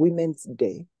instance, Women's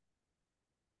Day,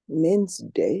 Men's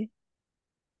Day,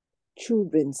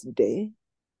 Children's Day,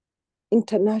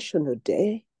 International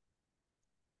Day,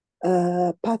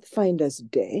 Pathfinder's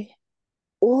Day,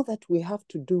 all that we have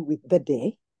to do with the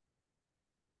day.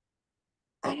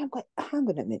 And I'm going, hang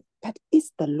on a minute, but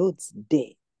it's the Lord's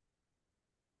Day.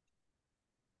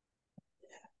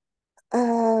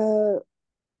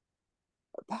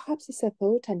 Perhaps it's a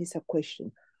thought and it's a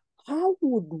question. How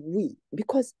would we,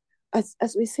 because as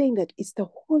we're saying that it's the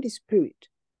Holy Spirit,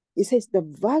 it says the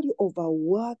value of our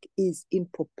work is in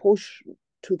proportion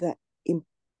to the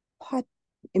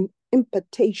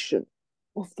impartation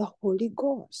of the Holy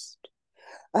Ghost.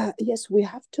 Yes, we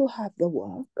have to have the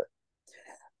work.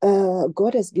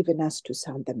 God has given us to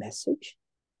sound the message,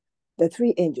 the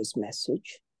three angels'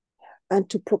 message, and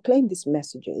to proclaim these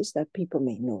messages that people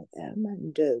may know them.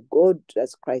 And God,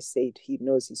 as Christ said, he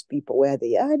knows his people where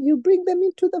they are, and you bring them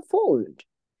into the fold.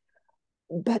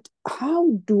 But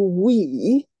how do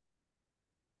we,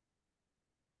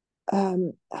 I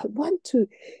want to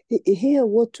hear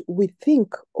what we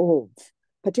think of,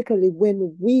 particularly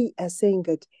when we are saying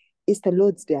that it's the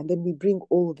Lord's Day, and then we bring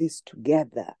all this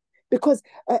together. Because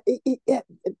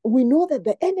we know that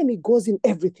the enemy goes in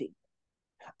everything.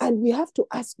 And we have to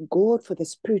ask God for the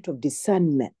spirit of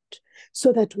discernment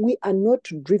so that we are not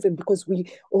driven because we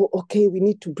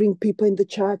need to bring people in the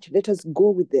church. Let us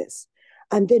go with this.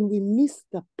 And then we miss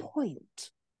the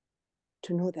point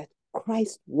to know that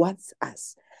Christ wants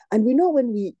us. And we know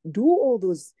when we do all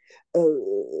those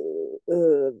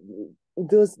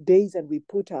days and we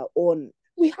put our own,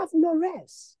 we have no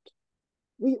rest.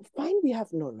 We find we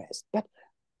have no rest. But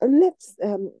let's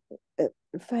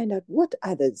find out what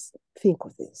others think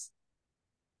of this.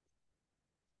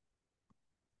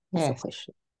 That's a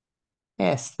question.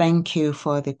 Yes, thank you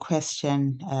for the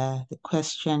question. The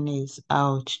question is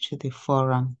out to the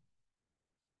forum.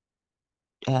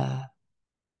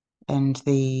 And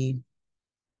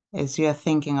as you are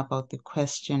thinking about the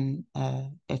question,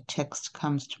 a text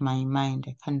comes to my mind.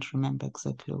 I can't remember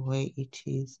exactly where it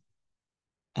is.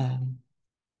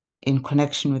 In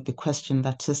connection with the question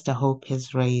that Sister Hope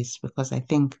has raised, because I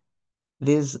think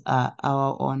these are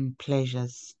our own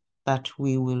pleasures that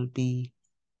we will be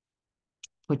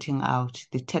putting out.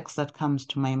 The text that comes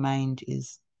to my mind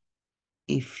is,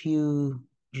 if you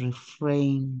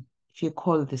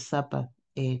call the Sabbath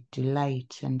a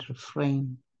delight and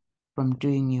refrain from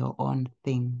doing your own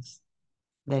things,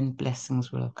 then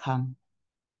blessings will come.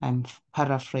 I'm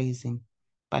paraphrasing,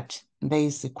 but there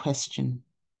is a question.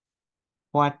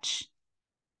 How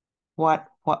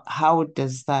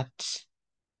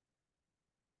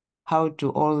do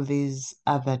all these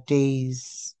other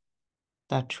days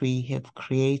that we have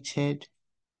created,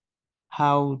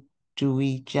 how do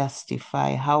we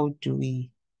justify, how do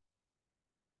we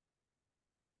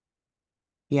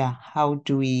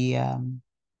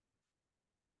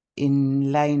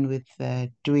in line with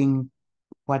doing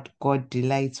what God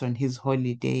delights on his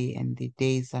holy day and the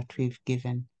days that we've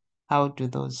given, how do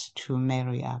those two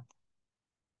marry up?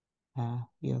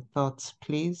 Your thoughts,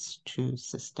 please, to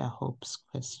Sister Hope's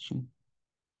question.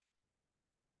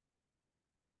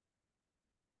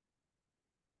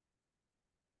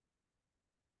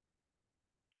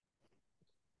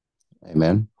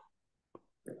 Amen.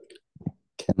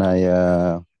 Can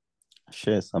I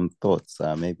share some thoughts?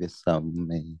 Maybe some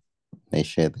may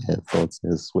share their thoughts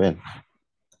as well.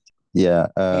 Yeah,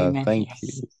 Amen. thank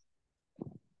you.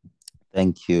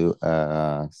 Thank you,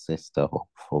 Sister Hope,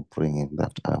 for bringing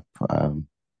that up.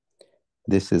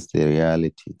 This is the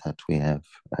reality that we have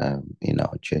in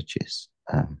our churches.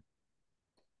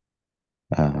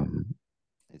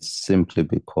 It's simply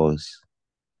because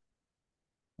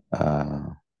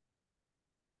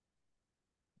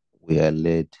we are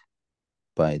led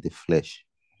by the flesh.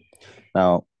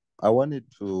 Now, I wanted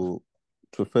to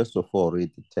first of all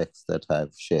read the text that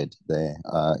I've shared there.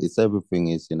 It's everything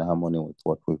is in harmony with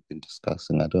what we've been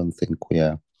discussing. I don't think we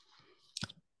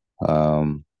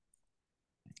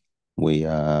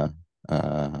are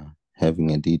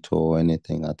having a detour or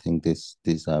anything. I think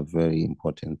these are very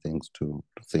important things to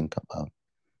think about.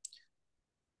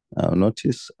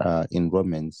 Notice in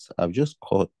Romans, I've just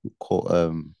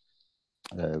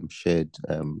shared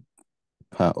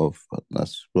part of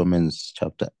that's Romans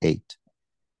chapter 8.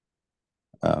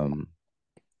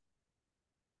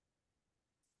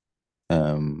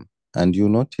 And you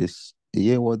notice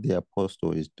here what the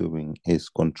apostle is doing is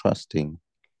contrasting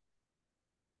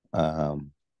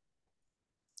the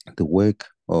work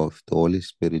of the Holy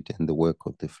Spirit and the work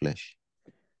of the flesh.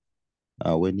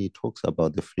 When he talks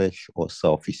about the flesh or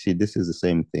self, you see, this is the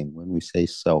same thing. When we say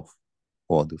self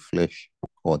or the flesh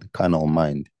or the carnal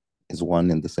mind, is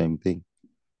one and the same thing.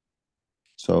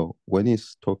 So when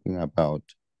he's talking about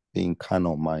being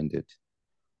carnal minded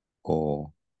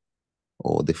or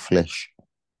the flesh,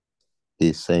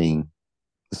 he's saying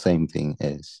the same thing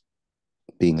as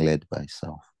being led by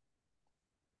self.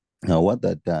 Now, what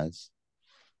that does,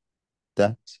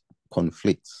 that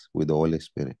conflicts with the Holy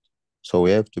Spirit. So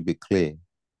we have to be clear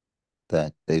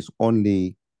that there's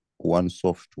only one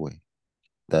software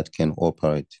that can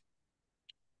operate.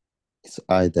 It's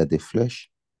either the flesh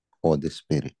or the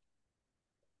spirit.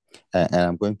 And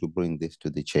I'm going to bring this to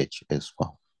the church as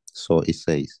well. So it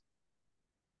says,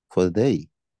 for they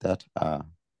that are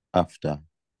after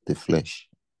the flesh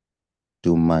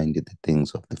do mind the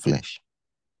things of the flesh,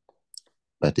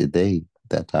 but they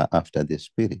that are after the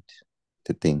spirit,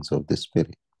 the things of the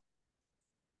spirit.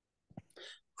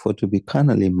 For to be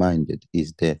carnally minded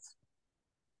is death,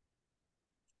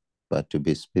 but to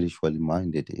be spiritually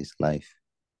minded is life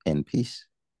and peace.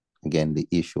 Again, the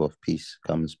issue of peace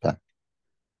comes back.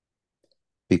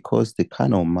 Because the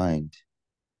carnal mind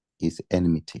is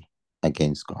enmity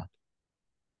against God.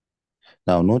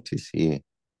 Now, notice here,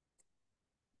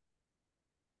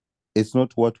 it's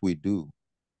not what we do.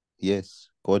 Yes,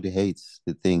 God hates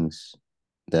the things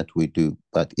that we do,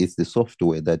 but it's the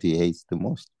software that he hates the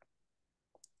most.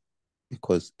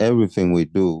 Because everything we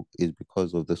do is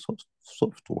because of the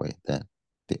software, that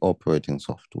the operating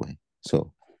software.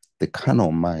 So the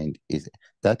carnal mind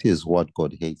that is what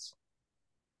God hates.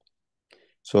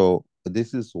 So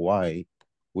this is why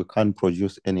we can't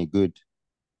produce any good.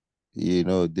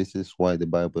 This is why the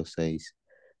Bible says,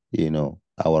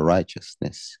 our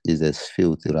righteousness is as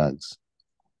filthy rags.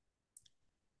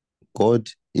 God,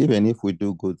 even if we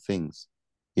do good things,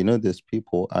 there's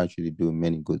people actually do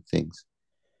many good things,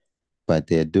 but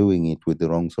they're doing it with the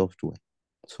wrong software.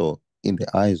 So in the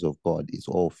eyes of God, it's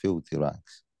all filthy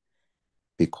rags.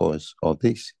 Because of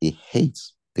this, he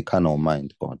hates the carnal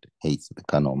mind. God hates the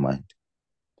carnal mind.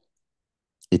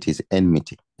 It is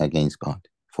enmity against God,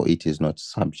 for it is not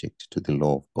subject to the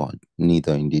law of God,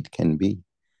 neither indeed can be.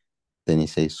 Then he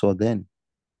says, so then,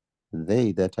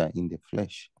 they that are in the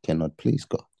flesh cannot please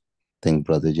God. I think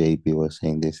Brother JB was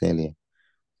saying this earlier.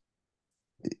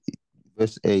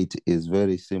 Verse 8 is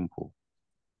very simple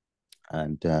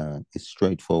and it's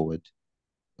straightforward,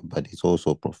 but it's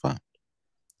also profound.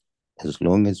 As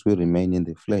long as we remain in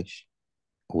the flesh,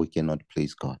 we cannot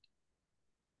please God.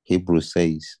 Hebrews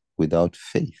says, without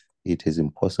faith, it is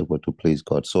impossible to please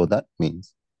God. So that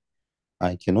means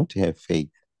I cannot have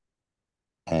faith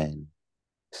and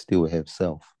still have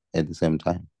self at the same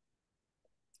time.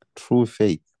 True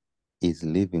faith is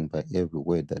living by every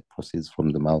word that proceeds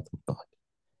from the mouth of God.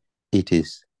 It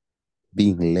is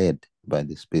being led by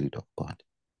the Spirit of God.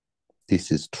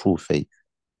 This is true faith,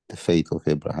 the faith of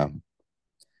Abraham,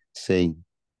 saying,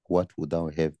 what would thou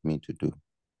have me to do?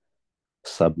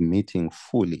 Submitting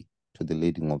fully to the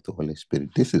leading of the Holy Spirit.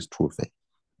 This is true faith.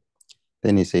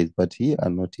 Then he says, but ye are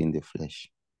not in the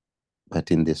flesh, but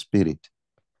in the Spirit,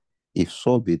 if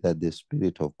so be that the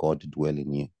Spirit of God dwell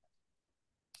in you.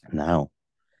 Now,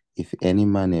 if any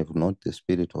man have not the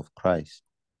Spirit of Christ,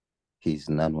 he is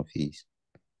none of his.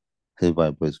 The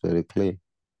Bible is very clear.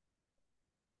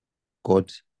 God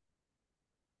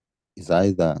It's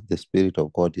either the Spirit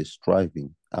of God is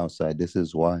striving outside. This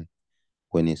is why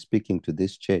when he's speaking to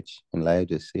this church in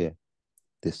Laodicea,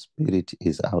 the Spirit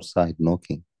is outside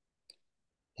knocking.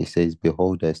 He says,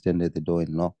 behold, I stand at the door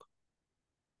and knock,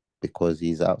 because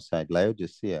he's outside.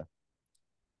 Laodicea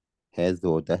has the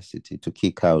audacity to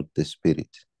kick out the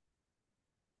Spirit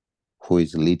who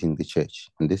is leading the church.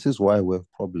 And this is why we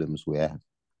have problems we have,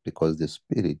 because the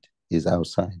Spirit is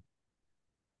outside.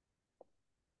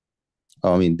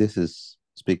 I mean, this is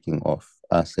speaking of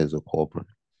us as a corporate.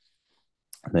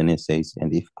 And then it says,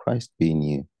 and if Christ be in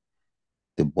you,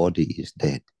 the body is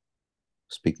dead.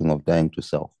 Speaking of dying to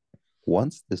self.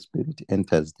 Once the Spirit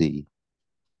enters the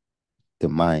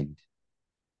mind,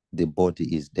 the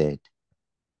body is dead.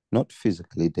 Not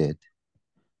physically dead,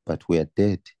 but we are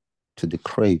dead to the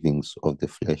cravings of the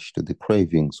flesh, to the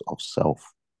cravings of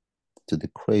self, to the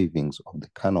cravings of the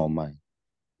carnal mind.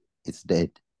 It's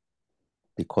dead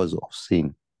because of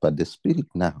sin. But the Spirit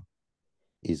now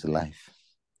is life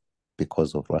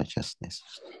because of righteousness.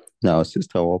 Now,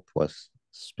 Sister Wop was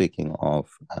speaking of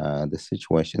the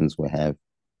situations we have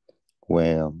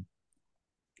where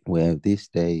this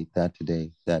day, that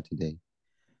day, that day.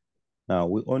 Now,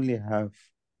 we only have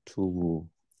to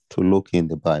look in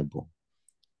the Bible,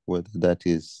 whether that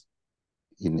is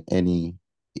in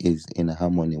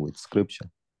harmony with Scripture.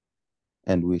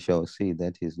 And we shall see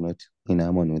that is not in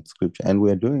harmony with Scripture. And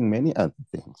we are doing many other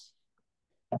things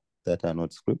that are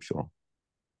not scriptural.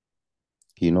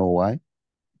 You know why?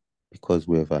 Because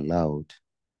we have allowed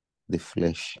the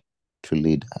flesh to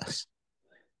lead us.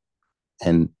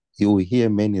 And you will hear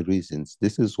many reasons.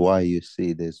 This is why you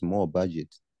see there's more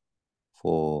budget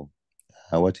for,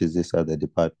 what is this other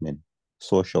department?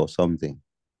 Social something,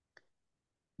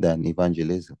 than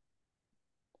evangelism.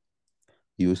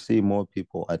 You see more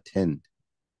people attend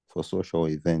for social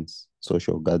events,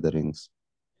 social gatherings,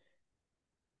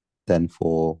 than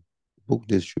for book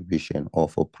distribution or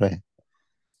for prayer.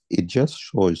 It just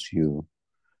shows you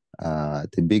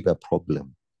the bigger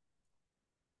problem,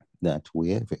 that we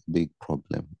have a big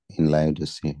problem in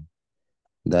Laodicea.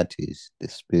 That is, the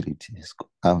Spirit is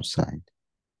outside.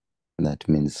 That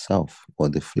means self or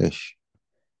the flesh.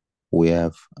 We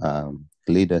have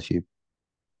leadership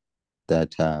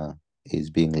that is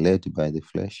being led by the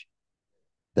flesh,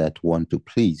 that want to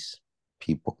please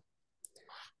people.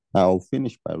 I'll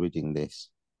finish by reading this,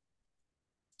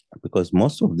 because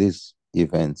most of these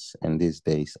events and these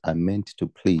days are meant to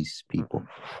please people.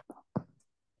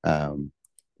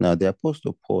 Now, the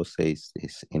Apostle Paul says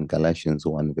this in Galatians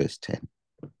 1 verse 10.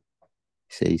 He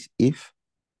says, if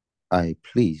I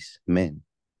please men,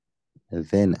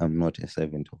 then I'm not a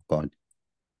servant of God.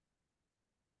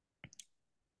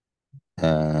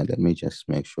 Let me just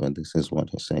make sure this is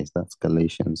what it says. That's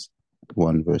Galatians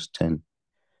 1 verse 10. It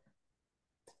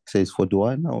says, for do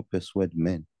I now persuade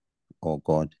men or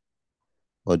God,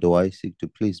 or do I seek to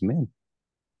please men?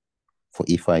 For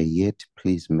if I yet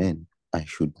please men, I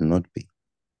should not be.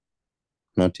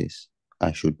 Notice,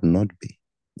 I should not be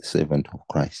the servant of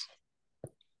Christ.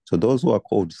 So those who are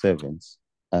called servants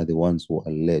are the ones who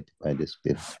are led by the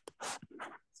Spirit.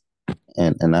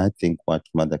 And I think what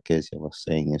Mother Kezia was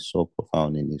saying is so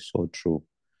profound and is so true.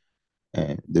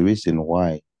 The reason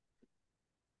why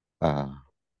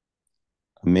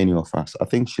many of us, I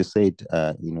think she said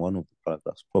in one of the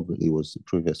paragraphs, probably it was the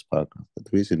previous paragraph, but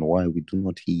the reason why we do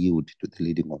not yield to the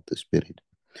leading of the Spirit,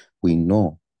 we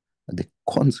know the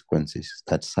consequences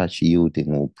that such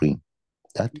yielding will bring.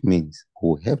 That means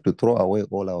we have to throw away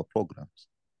all our programs.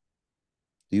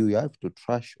 You have to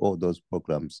trash all those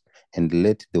programs and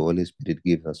let the Holy Spirit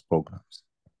give us programs.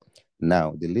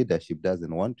 Now, the leadership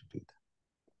doesn't want to do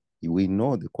that. We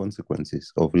know the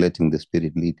consequences of letting the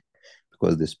Spirit lead,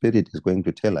 because the Spirit is going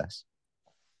to tell us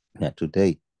that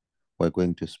today we're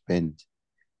going to spend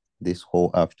this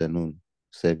whole afternoon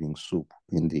serving soup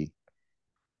in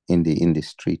the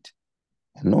street.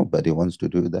 And nobody wants to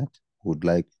do that. Would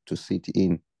like to sit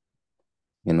in,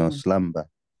 slumber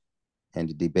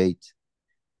and debate.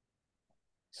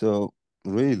 So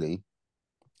really,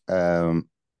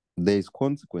 there's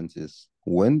consequences.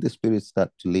 When the Spirit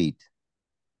starts to lead,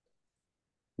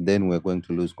 then we're going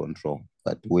to lose control.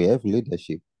 But we have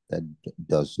leadership that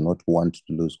does not want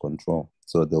to lose control.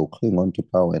 So they'll cling on to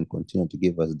power and continue to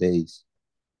give us days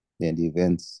and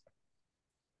events.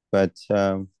 But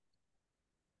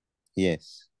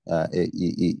yes,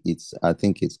 it's. I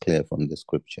think it's clear from the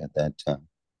scripture that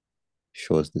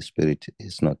shows the Spirit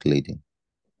is not leading.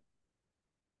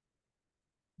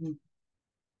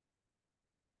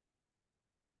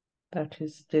 That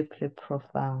is deeply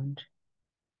profound,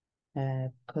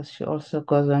 because she also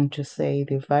goes on to say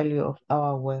the value of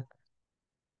our work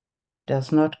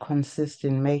does not consist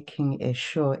in making a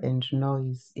show and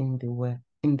noise in the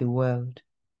world,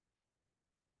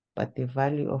 but the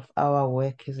value of our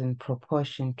work is in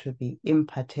proportion to the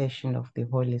impartation of the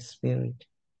Holy Spirit.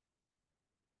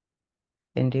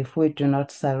 And if we do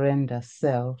not surrender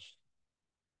self,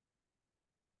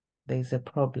 there is a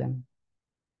problem.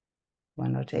 We're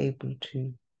not able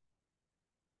to,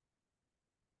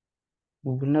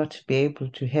 we will not be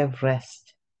able to have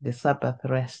rest, the Sabbath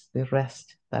rest, the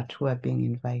rest that we are being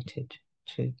invited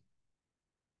to.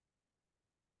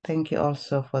 Thank you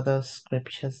also for those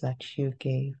scriptures that you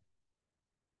gave.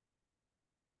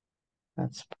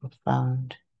 That's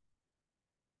profound.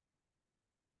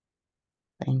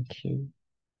 Thank you.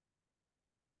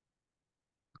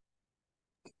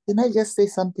 Can I just say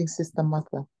something, Sister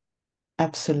Martha?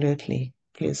 Absolutely.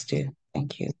 Please do.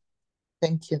 Thank you.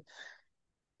 Thank you.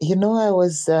 You know, I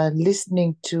was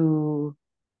listening to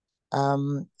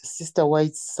Sister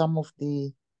White's, some of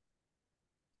the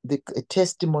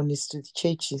testimonies to the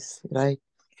churches, right?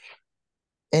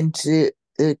 And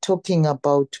talking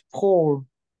about Paul.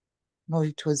 No,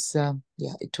 it was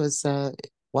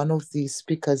one of the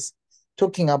speakers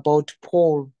talking about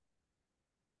Paul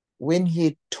when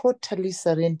he totally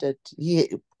surrendered.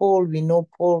 Paul, we know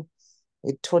Paul,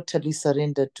 he totally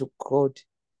surrendered to God,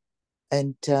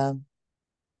 and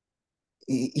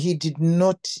he did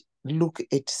not look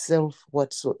at self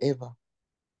whatsoever.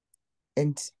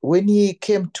 And when he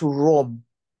came to Rome,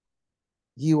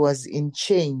 he was in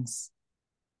chains,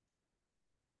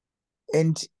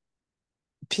 and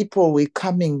people were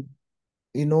coming,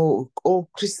 you know, all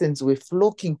Christians were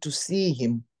flocking to see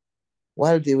him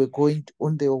while they were going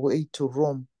on their way to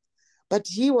Rome. But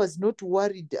he was not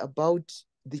worried about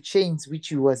the chains which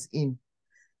he was in.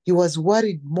 He was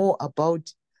worried more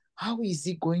about how is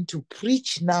he going to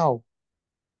preach now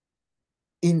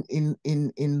in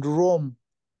Rome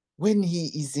when he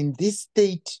is in this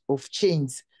state of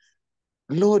chains.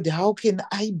 Lord, how can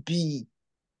I be?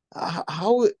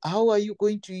 How are you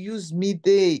going to use me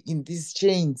there in these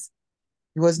chains?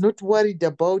 He was not worried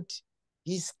about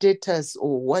his status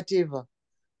or whatever,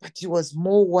 but he was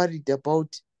more worried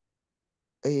about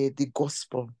the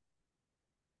gospel.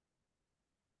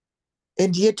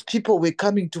 And yet people were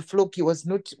coming to flock. He was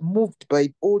not moved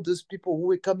by all those people who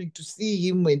were coming to see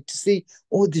him and to say,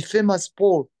 oh, the famous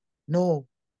Paul. No,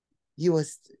 he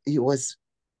was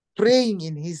praying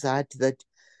in his heart that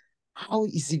how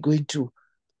is he going to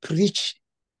preach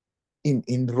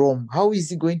in Rome? How is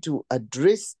he going to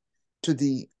address to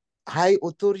the high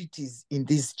authorities in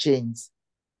these chains?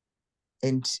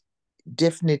 And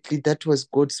definitely that was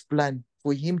God's plan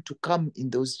for him to come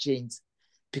in those chains,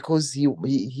 because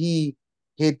he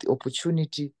had the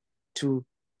opportunity to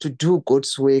do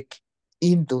God's work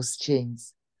in those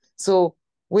chains. So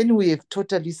when we have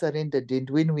totally surrendered and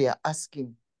when we are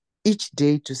asking each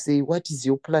day to say, what is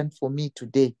your plan for me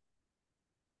today?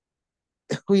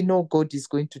 We know God is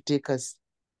going to take us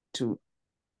to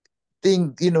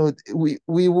think, you know, we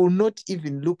will not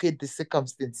even look at the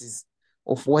circumstances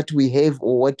of what we have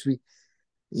or what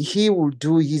he will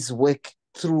do his work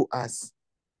through us.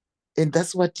 And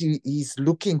that's what he's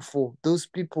looking for, those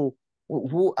people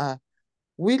who are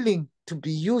willing to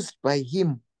be used by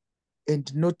him and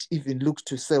not even look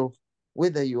to self,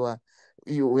 whether you are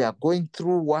going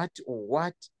through what or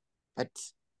what, but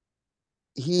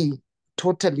he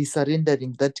totally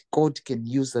surrendering that God can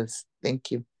use us.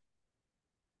 Thank you.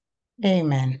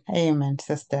 Amen. Amen,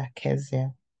 Sister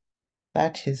Kezia.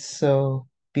 That is so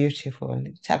beautiful.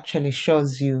 It actually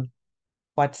shows you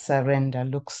what surrender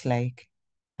looks like.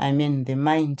 I mean, the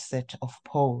mindset of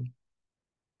Paul.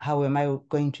 How am I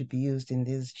going to be used in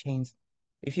these chains?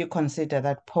 If you consider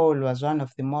that Paul was one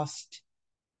of the most,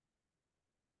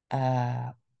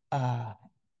 what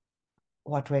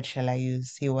word shall I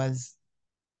use? He was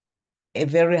a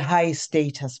very high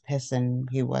status person.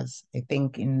 He was, I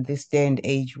think, in this day and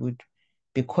age would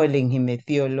be calling him a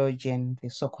theologian, the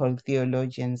so-called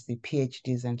theologians, the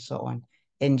PhDs and so on.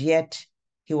 And yet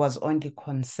he was only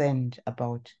concerned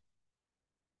about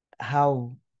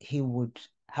how he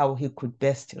could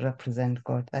best represent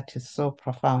God. That is so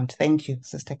profound. Thank you,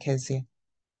 Sister Kezia.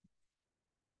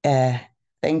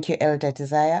 Thank you, Elder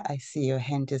Desire. I see your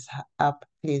hand is up.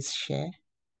 Please share.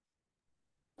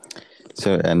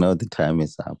 So I know the time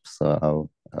is up, so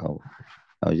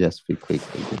I'll just be quick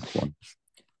with this one.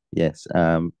 Yes,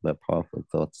 the powerful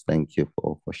thoughts. Thank you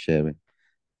for sharing.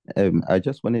 I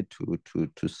just wanted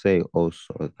to say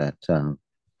also that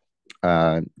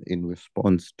in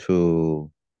response to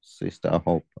Sister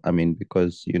Hope, I mean,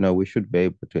 because we should be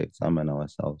able to examine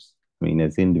ourselves. I mean,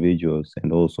 as individuals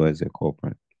and also as a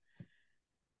corporate.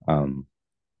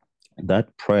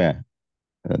 That prayer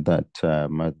that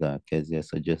Mother Kezia is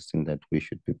suggesting that we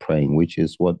should be praying, which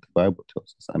is what the Bible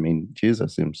tells us. I mean,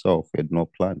 Jesus himself had no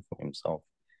plan for himself.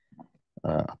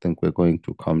 I think we're going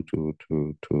to come to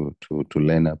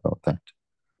learn about that.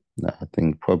 I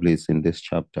think probably it's in this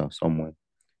chapter somewhere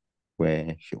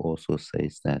where she also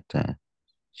says that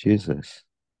Jesus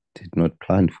did not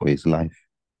plan for his life.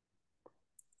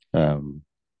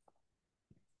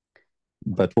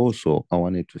 But also, I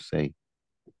wanted to say,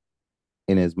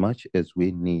 in as much as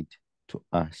we need to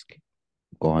ask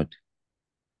God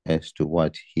as to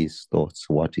what his thoughts,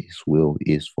 what his will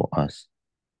is for us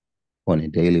on a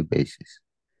daily basis,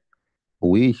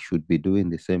 we should be doing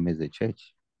the same as a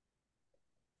church.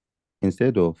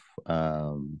 Instead of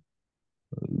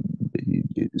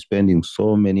spending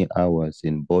so many hours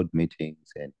in board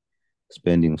meetings and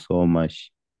spending so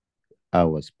much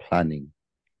hours planning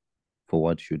for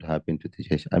what should happen to the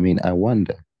church. I mean, I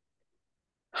wonder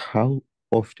how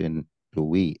often do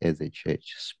we as a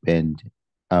church spend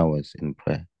hours in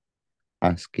prayer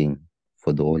asking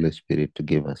for the Holy Spirit to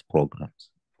give us programs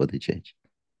for the church?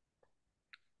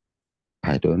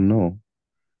 I don't know.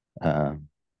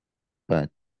 But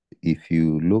if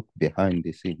you look behind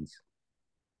the scenes,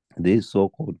 these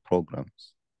so-called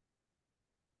programs,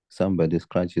 somebody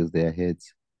scratches their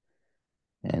heads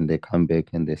and they come back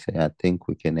and they say, I think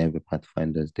we can have a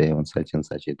Pathfinder's Day on such and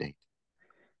such a date.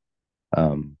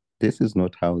 This is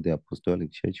not how the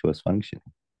Apostolic Church was functioning.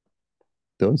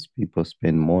 Those people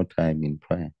spend more time in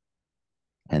prayer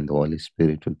and the Holy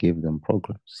Spirit will give them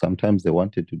programs. Sometimes they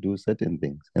wanted to do certain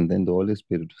things and then the Holy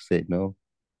Spirit will say, no,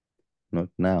 not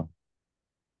now.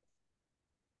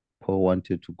 Paul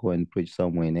wanted to go and preach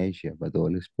somewhere in Asia, but the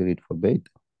Holy Spirit forbade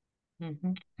them.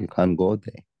 Mm-hmm. You can't go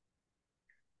there.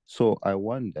 So I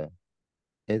wonder,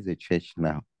 as a church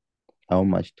now, how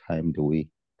much time do we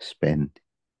spend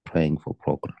praying for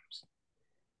programs?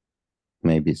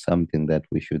 Maybe something that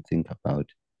we should think about.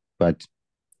 But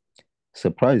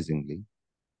surprisingly,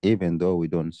 even though we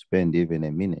don't spend even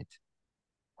a minute,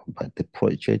 but the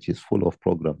church is full of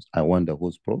programs. I wonder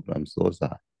whose programs those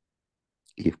are,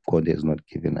 if God has not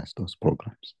given us those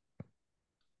programs.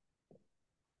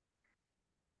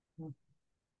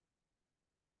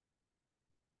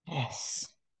 Yes.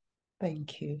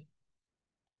 Thank you.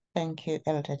 Thank you,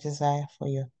 Elder Desire, for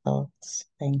your thoughts.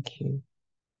 Thank you.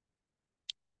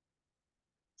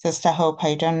 Sister Hope,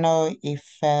 I don't know if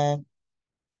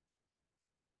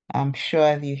I'm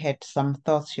sure you had some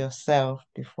thoughts yourself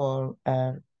before.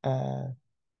 Well,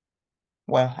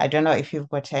 I don't know if you've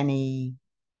got any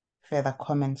further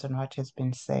comments on what has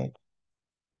been said.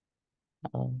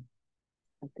 I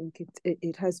think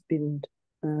it has been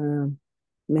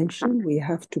mentioned. We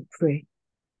have to pray.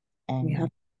 Amen. We have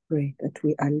to pray that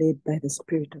we are led by the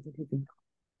Spirit of the living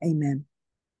God. Amen.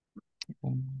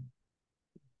 Amen.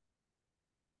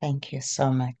 Thank you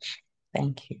so much.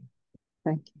 Thank you.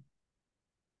 Thank you.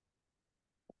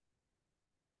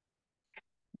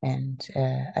 And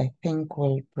I think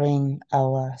we'll bring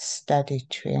our study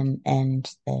to an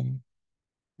end then.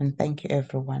 And thank you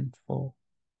everyone for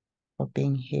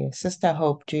being here. Sister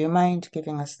Hope, do you mind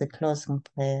giving us the closing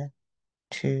prayer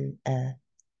to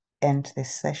end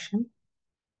this session?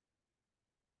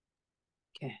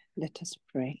 Okay, let us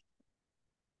pray.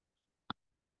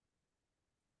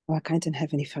 Our kind and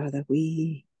Heavenly Father,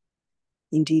 we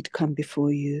indeed come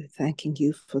before you, thanking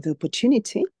you for the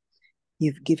opportunity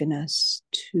you've given us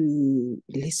to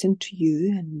listen to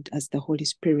you, and as the Holy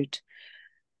Spirit,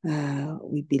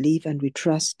 we believe and we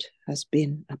trust, has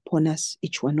been upon us,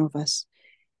 each one of us,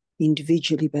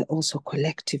 individually, but also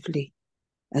collectively,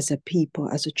 as a people,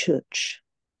 as a church.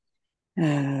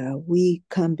 We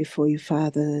come before you,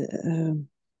 Father.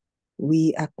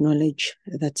 We acknowledge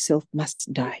that self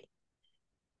must die.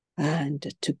 And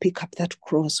to pick up that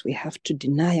cross, we have to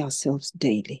deny ourselves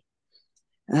daily.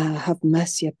 Have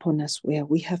mercy upon us where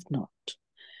we have not.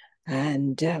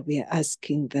 And we are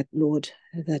asking that, Lord,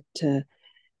 that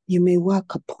you may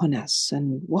work upon us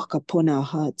and work upon our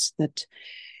hearts, that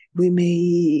we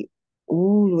may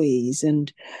always,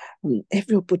 and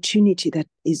every opportunity that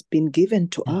is been given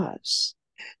to us,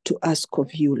 to ask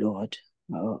of you, Lord,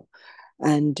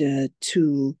 and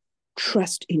to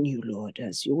trust in you, Lord,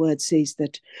 as your word says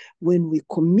that when we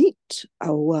commit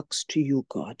our works to you,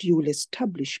 God, you will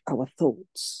establish our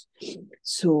thoughts.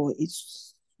 So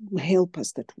it's help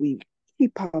us that we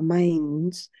keep our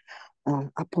minds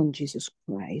upon Jesus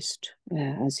Christ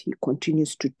as he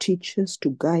continues to teach us,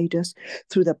 to guide us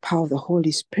through the power of the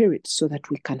Holy Spirit, so that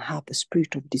we can have the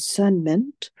spirit of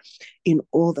discernment in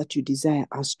all that you desire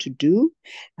us to do,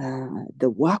 the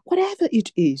work, whatever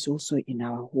it is, also in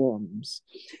our homes,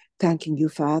 thanking you,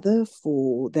 Father,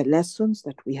 for the lessons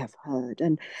that we have heard.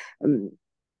 And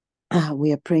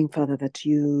we are praying, Father, that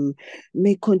you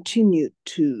may continue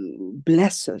to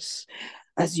bless us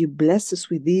as you bless us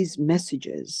with these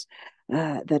messages,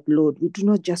 that, Lord, we do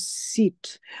not just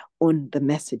sit on the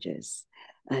messages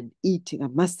and eating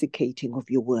and masticating of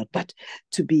your word, but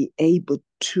to be able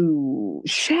to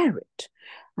share it,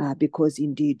 because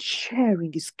indeed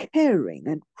sharing is caring,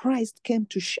 and Christ came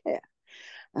to share.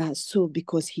 So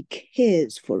because he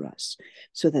cares for us,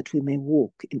 so that we may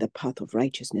walk in the path of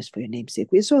righteousness for your name's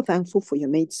sake. We are so thankful for your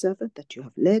maidservant that you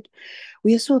have led.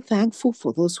 We are so thankful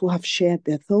for those who have shared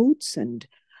their thoughts, and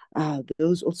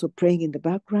those also praying in the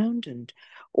background, and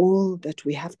all that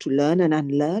we have to learn and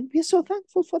unlearn. We are so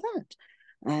thankful for that.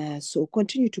 So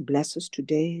continue to bless us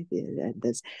today.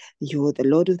 You're the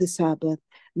Lord of the Sabbath.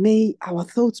 May our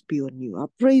thoughts be on you, our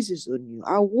praises on you,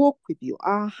 our walk with you,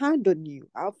 our hand on you,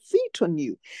 our feet on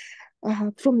you,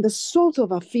 from the soles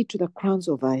of our feet to the crowns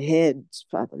of our heads,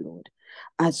 Father Lord,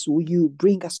 as you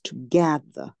bring us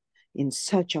together in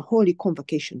such a holy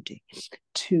convocation day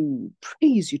to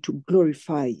praise you, to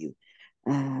glorify you.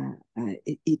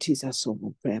 It is our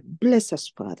solemn prayer. Bless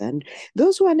us, Father. And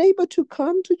those who are unable to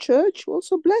come to church,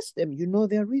 also bless them. You know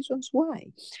their reasons why.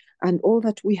 And all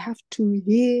that we have to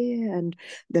hear, and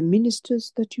the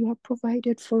ministers that you have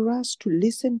provided for us to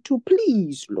listen to,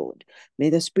 please, Lord, may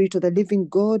the Spirit of the living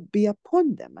God be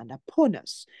upon them and upon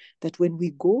us, that when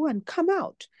we go and come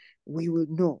out, we will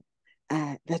know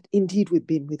that indeed we've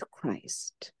been with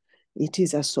Christ. It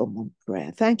is a solemn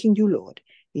prayer. Thanking you, Lord,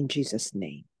 in Jesus'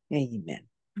 name. Amen.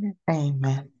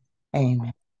 Amen.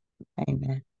 Amen.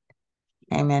 Amen.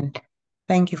 Amen.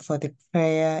 Thank you for the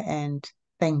prayer, and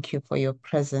thank you for your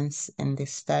presence in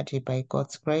this study. By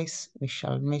God's grace, we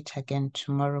shall meet again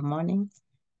tomorrow morning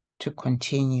to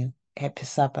continue. Happy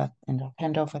Sabbath, and I'll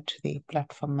hand over to the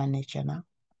platform manager now.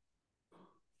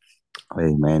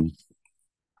 Amen.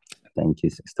 Thank you,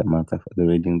 Sister Martha, for the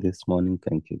reading this morning.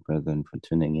 Thank you, brethren, for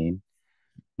tuning in.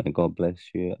 May God bless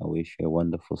you. I wish you a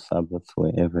wonderful Sabbath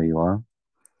wherever you are.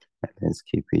 And let's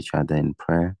keep each other in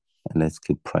prayer. And let's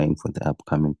keep praying for the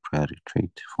upcoming prayer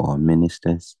retreat, for our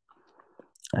ministers,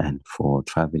 and for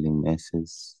traveling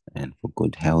nurses, and for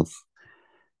good health.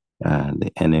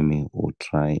 The enemy will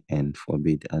try and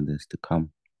forbid others to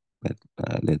come. But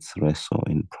let's wrestle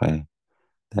in prayer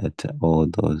that all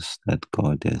those that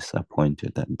God has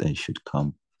appointed that they should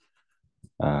come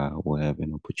will have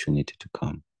an opportunity to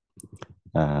come.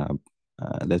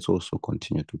 Let's also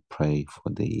continue to pray for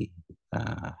the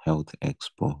health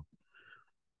expo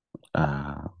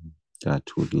that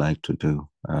we'd like to do.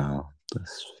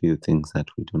 There's few things that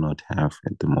we do not have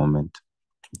at the moment.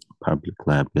 Public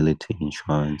liability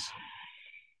insurance.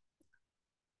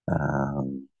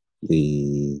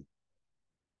 We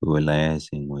were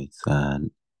liaising with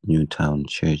Newtown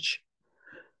Church,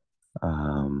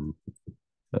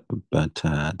 but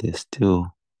they're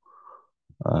still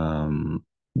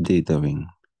dithering.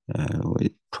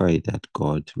 We pray that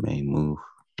God may move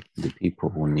the people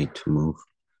who need to move,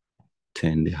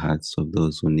 turn the hearts of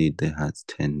those who need their hearts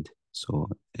turned. So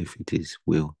if it is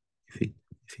will, if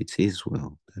it's His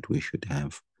will that we should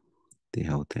have the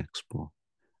health expo,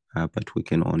 but we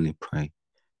can only pray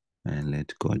and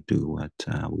let God do what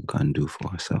we can't do for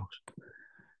ourselves.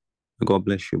 God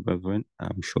bless you, brethren.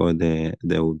 I'm sure there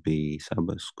will be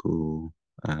Sabbath school.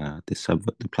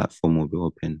 The platform will be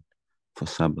open for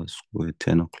Sabbath school at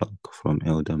 10 o'clock from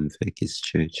Elder Mveki's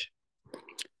church.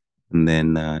 And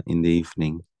then in the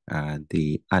evening,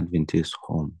 the Adventist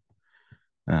home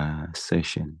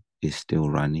session is still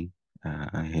running.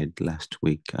 I heard last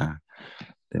week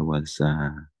there was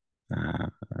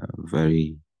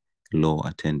very low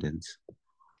attendance,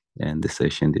 and the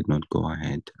session did not go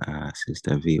ahead.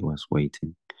 Sister V was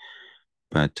waiting.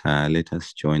 But let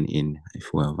us join in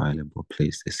if we're available,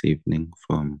 please, this evening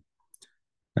from,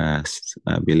 I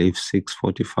believe,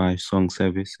 6:45 song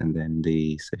service, and then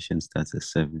the session starts at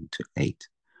 7 to 8.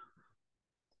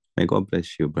 May God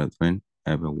bless you, brethren.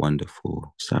 Have a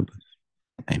wonderful Sabbath.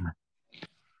 Amen.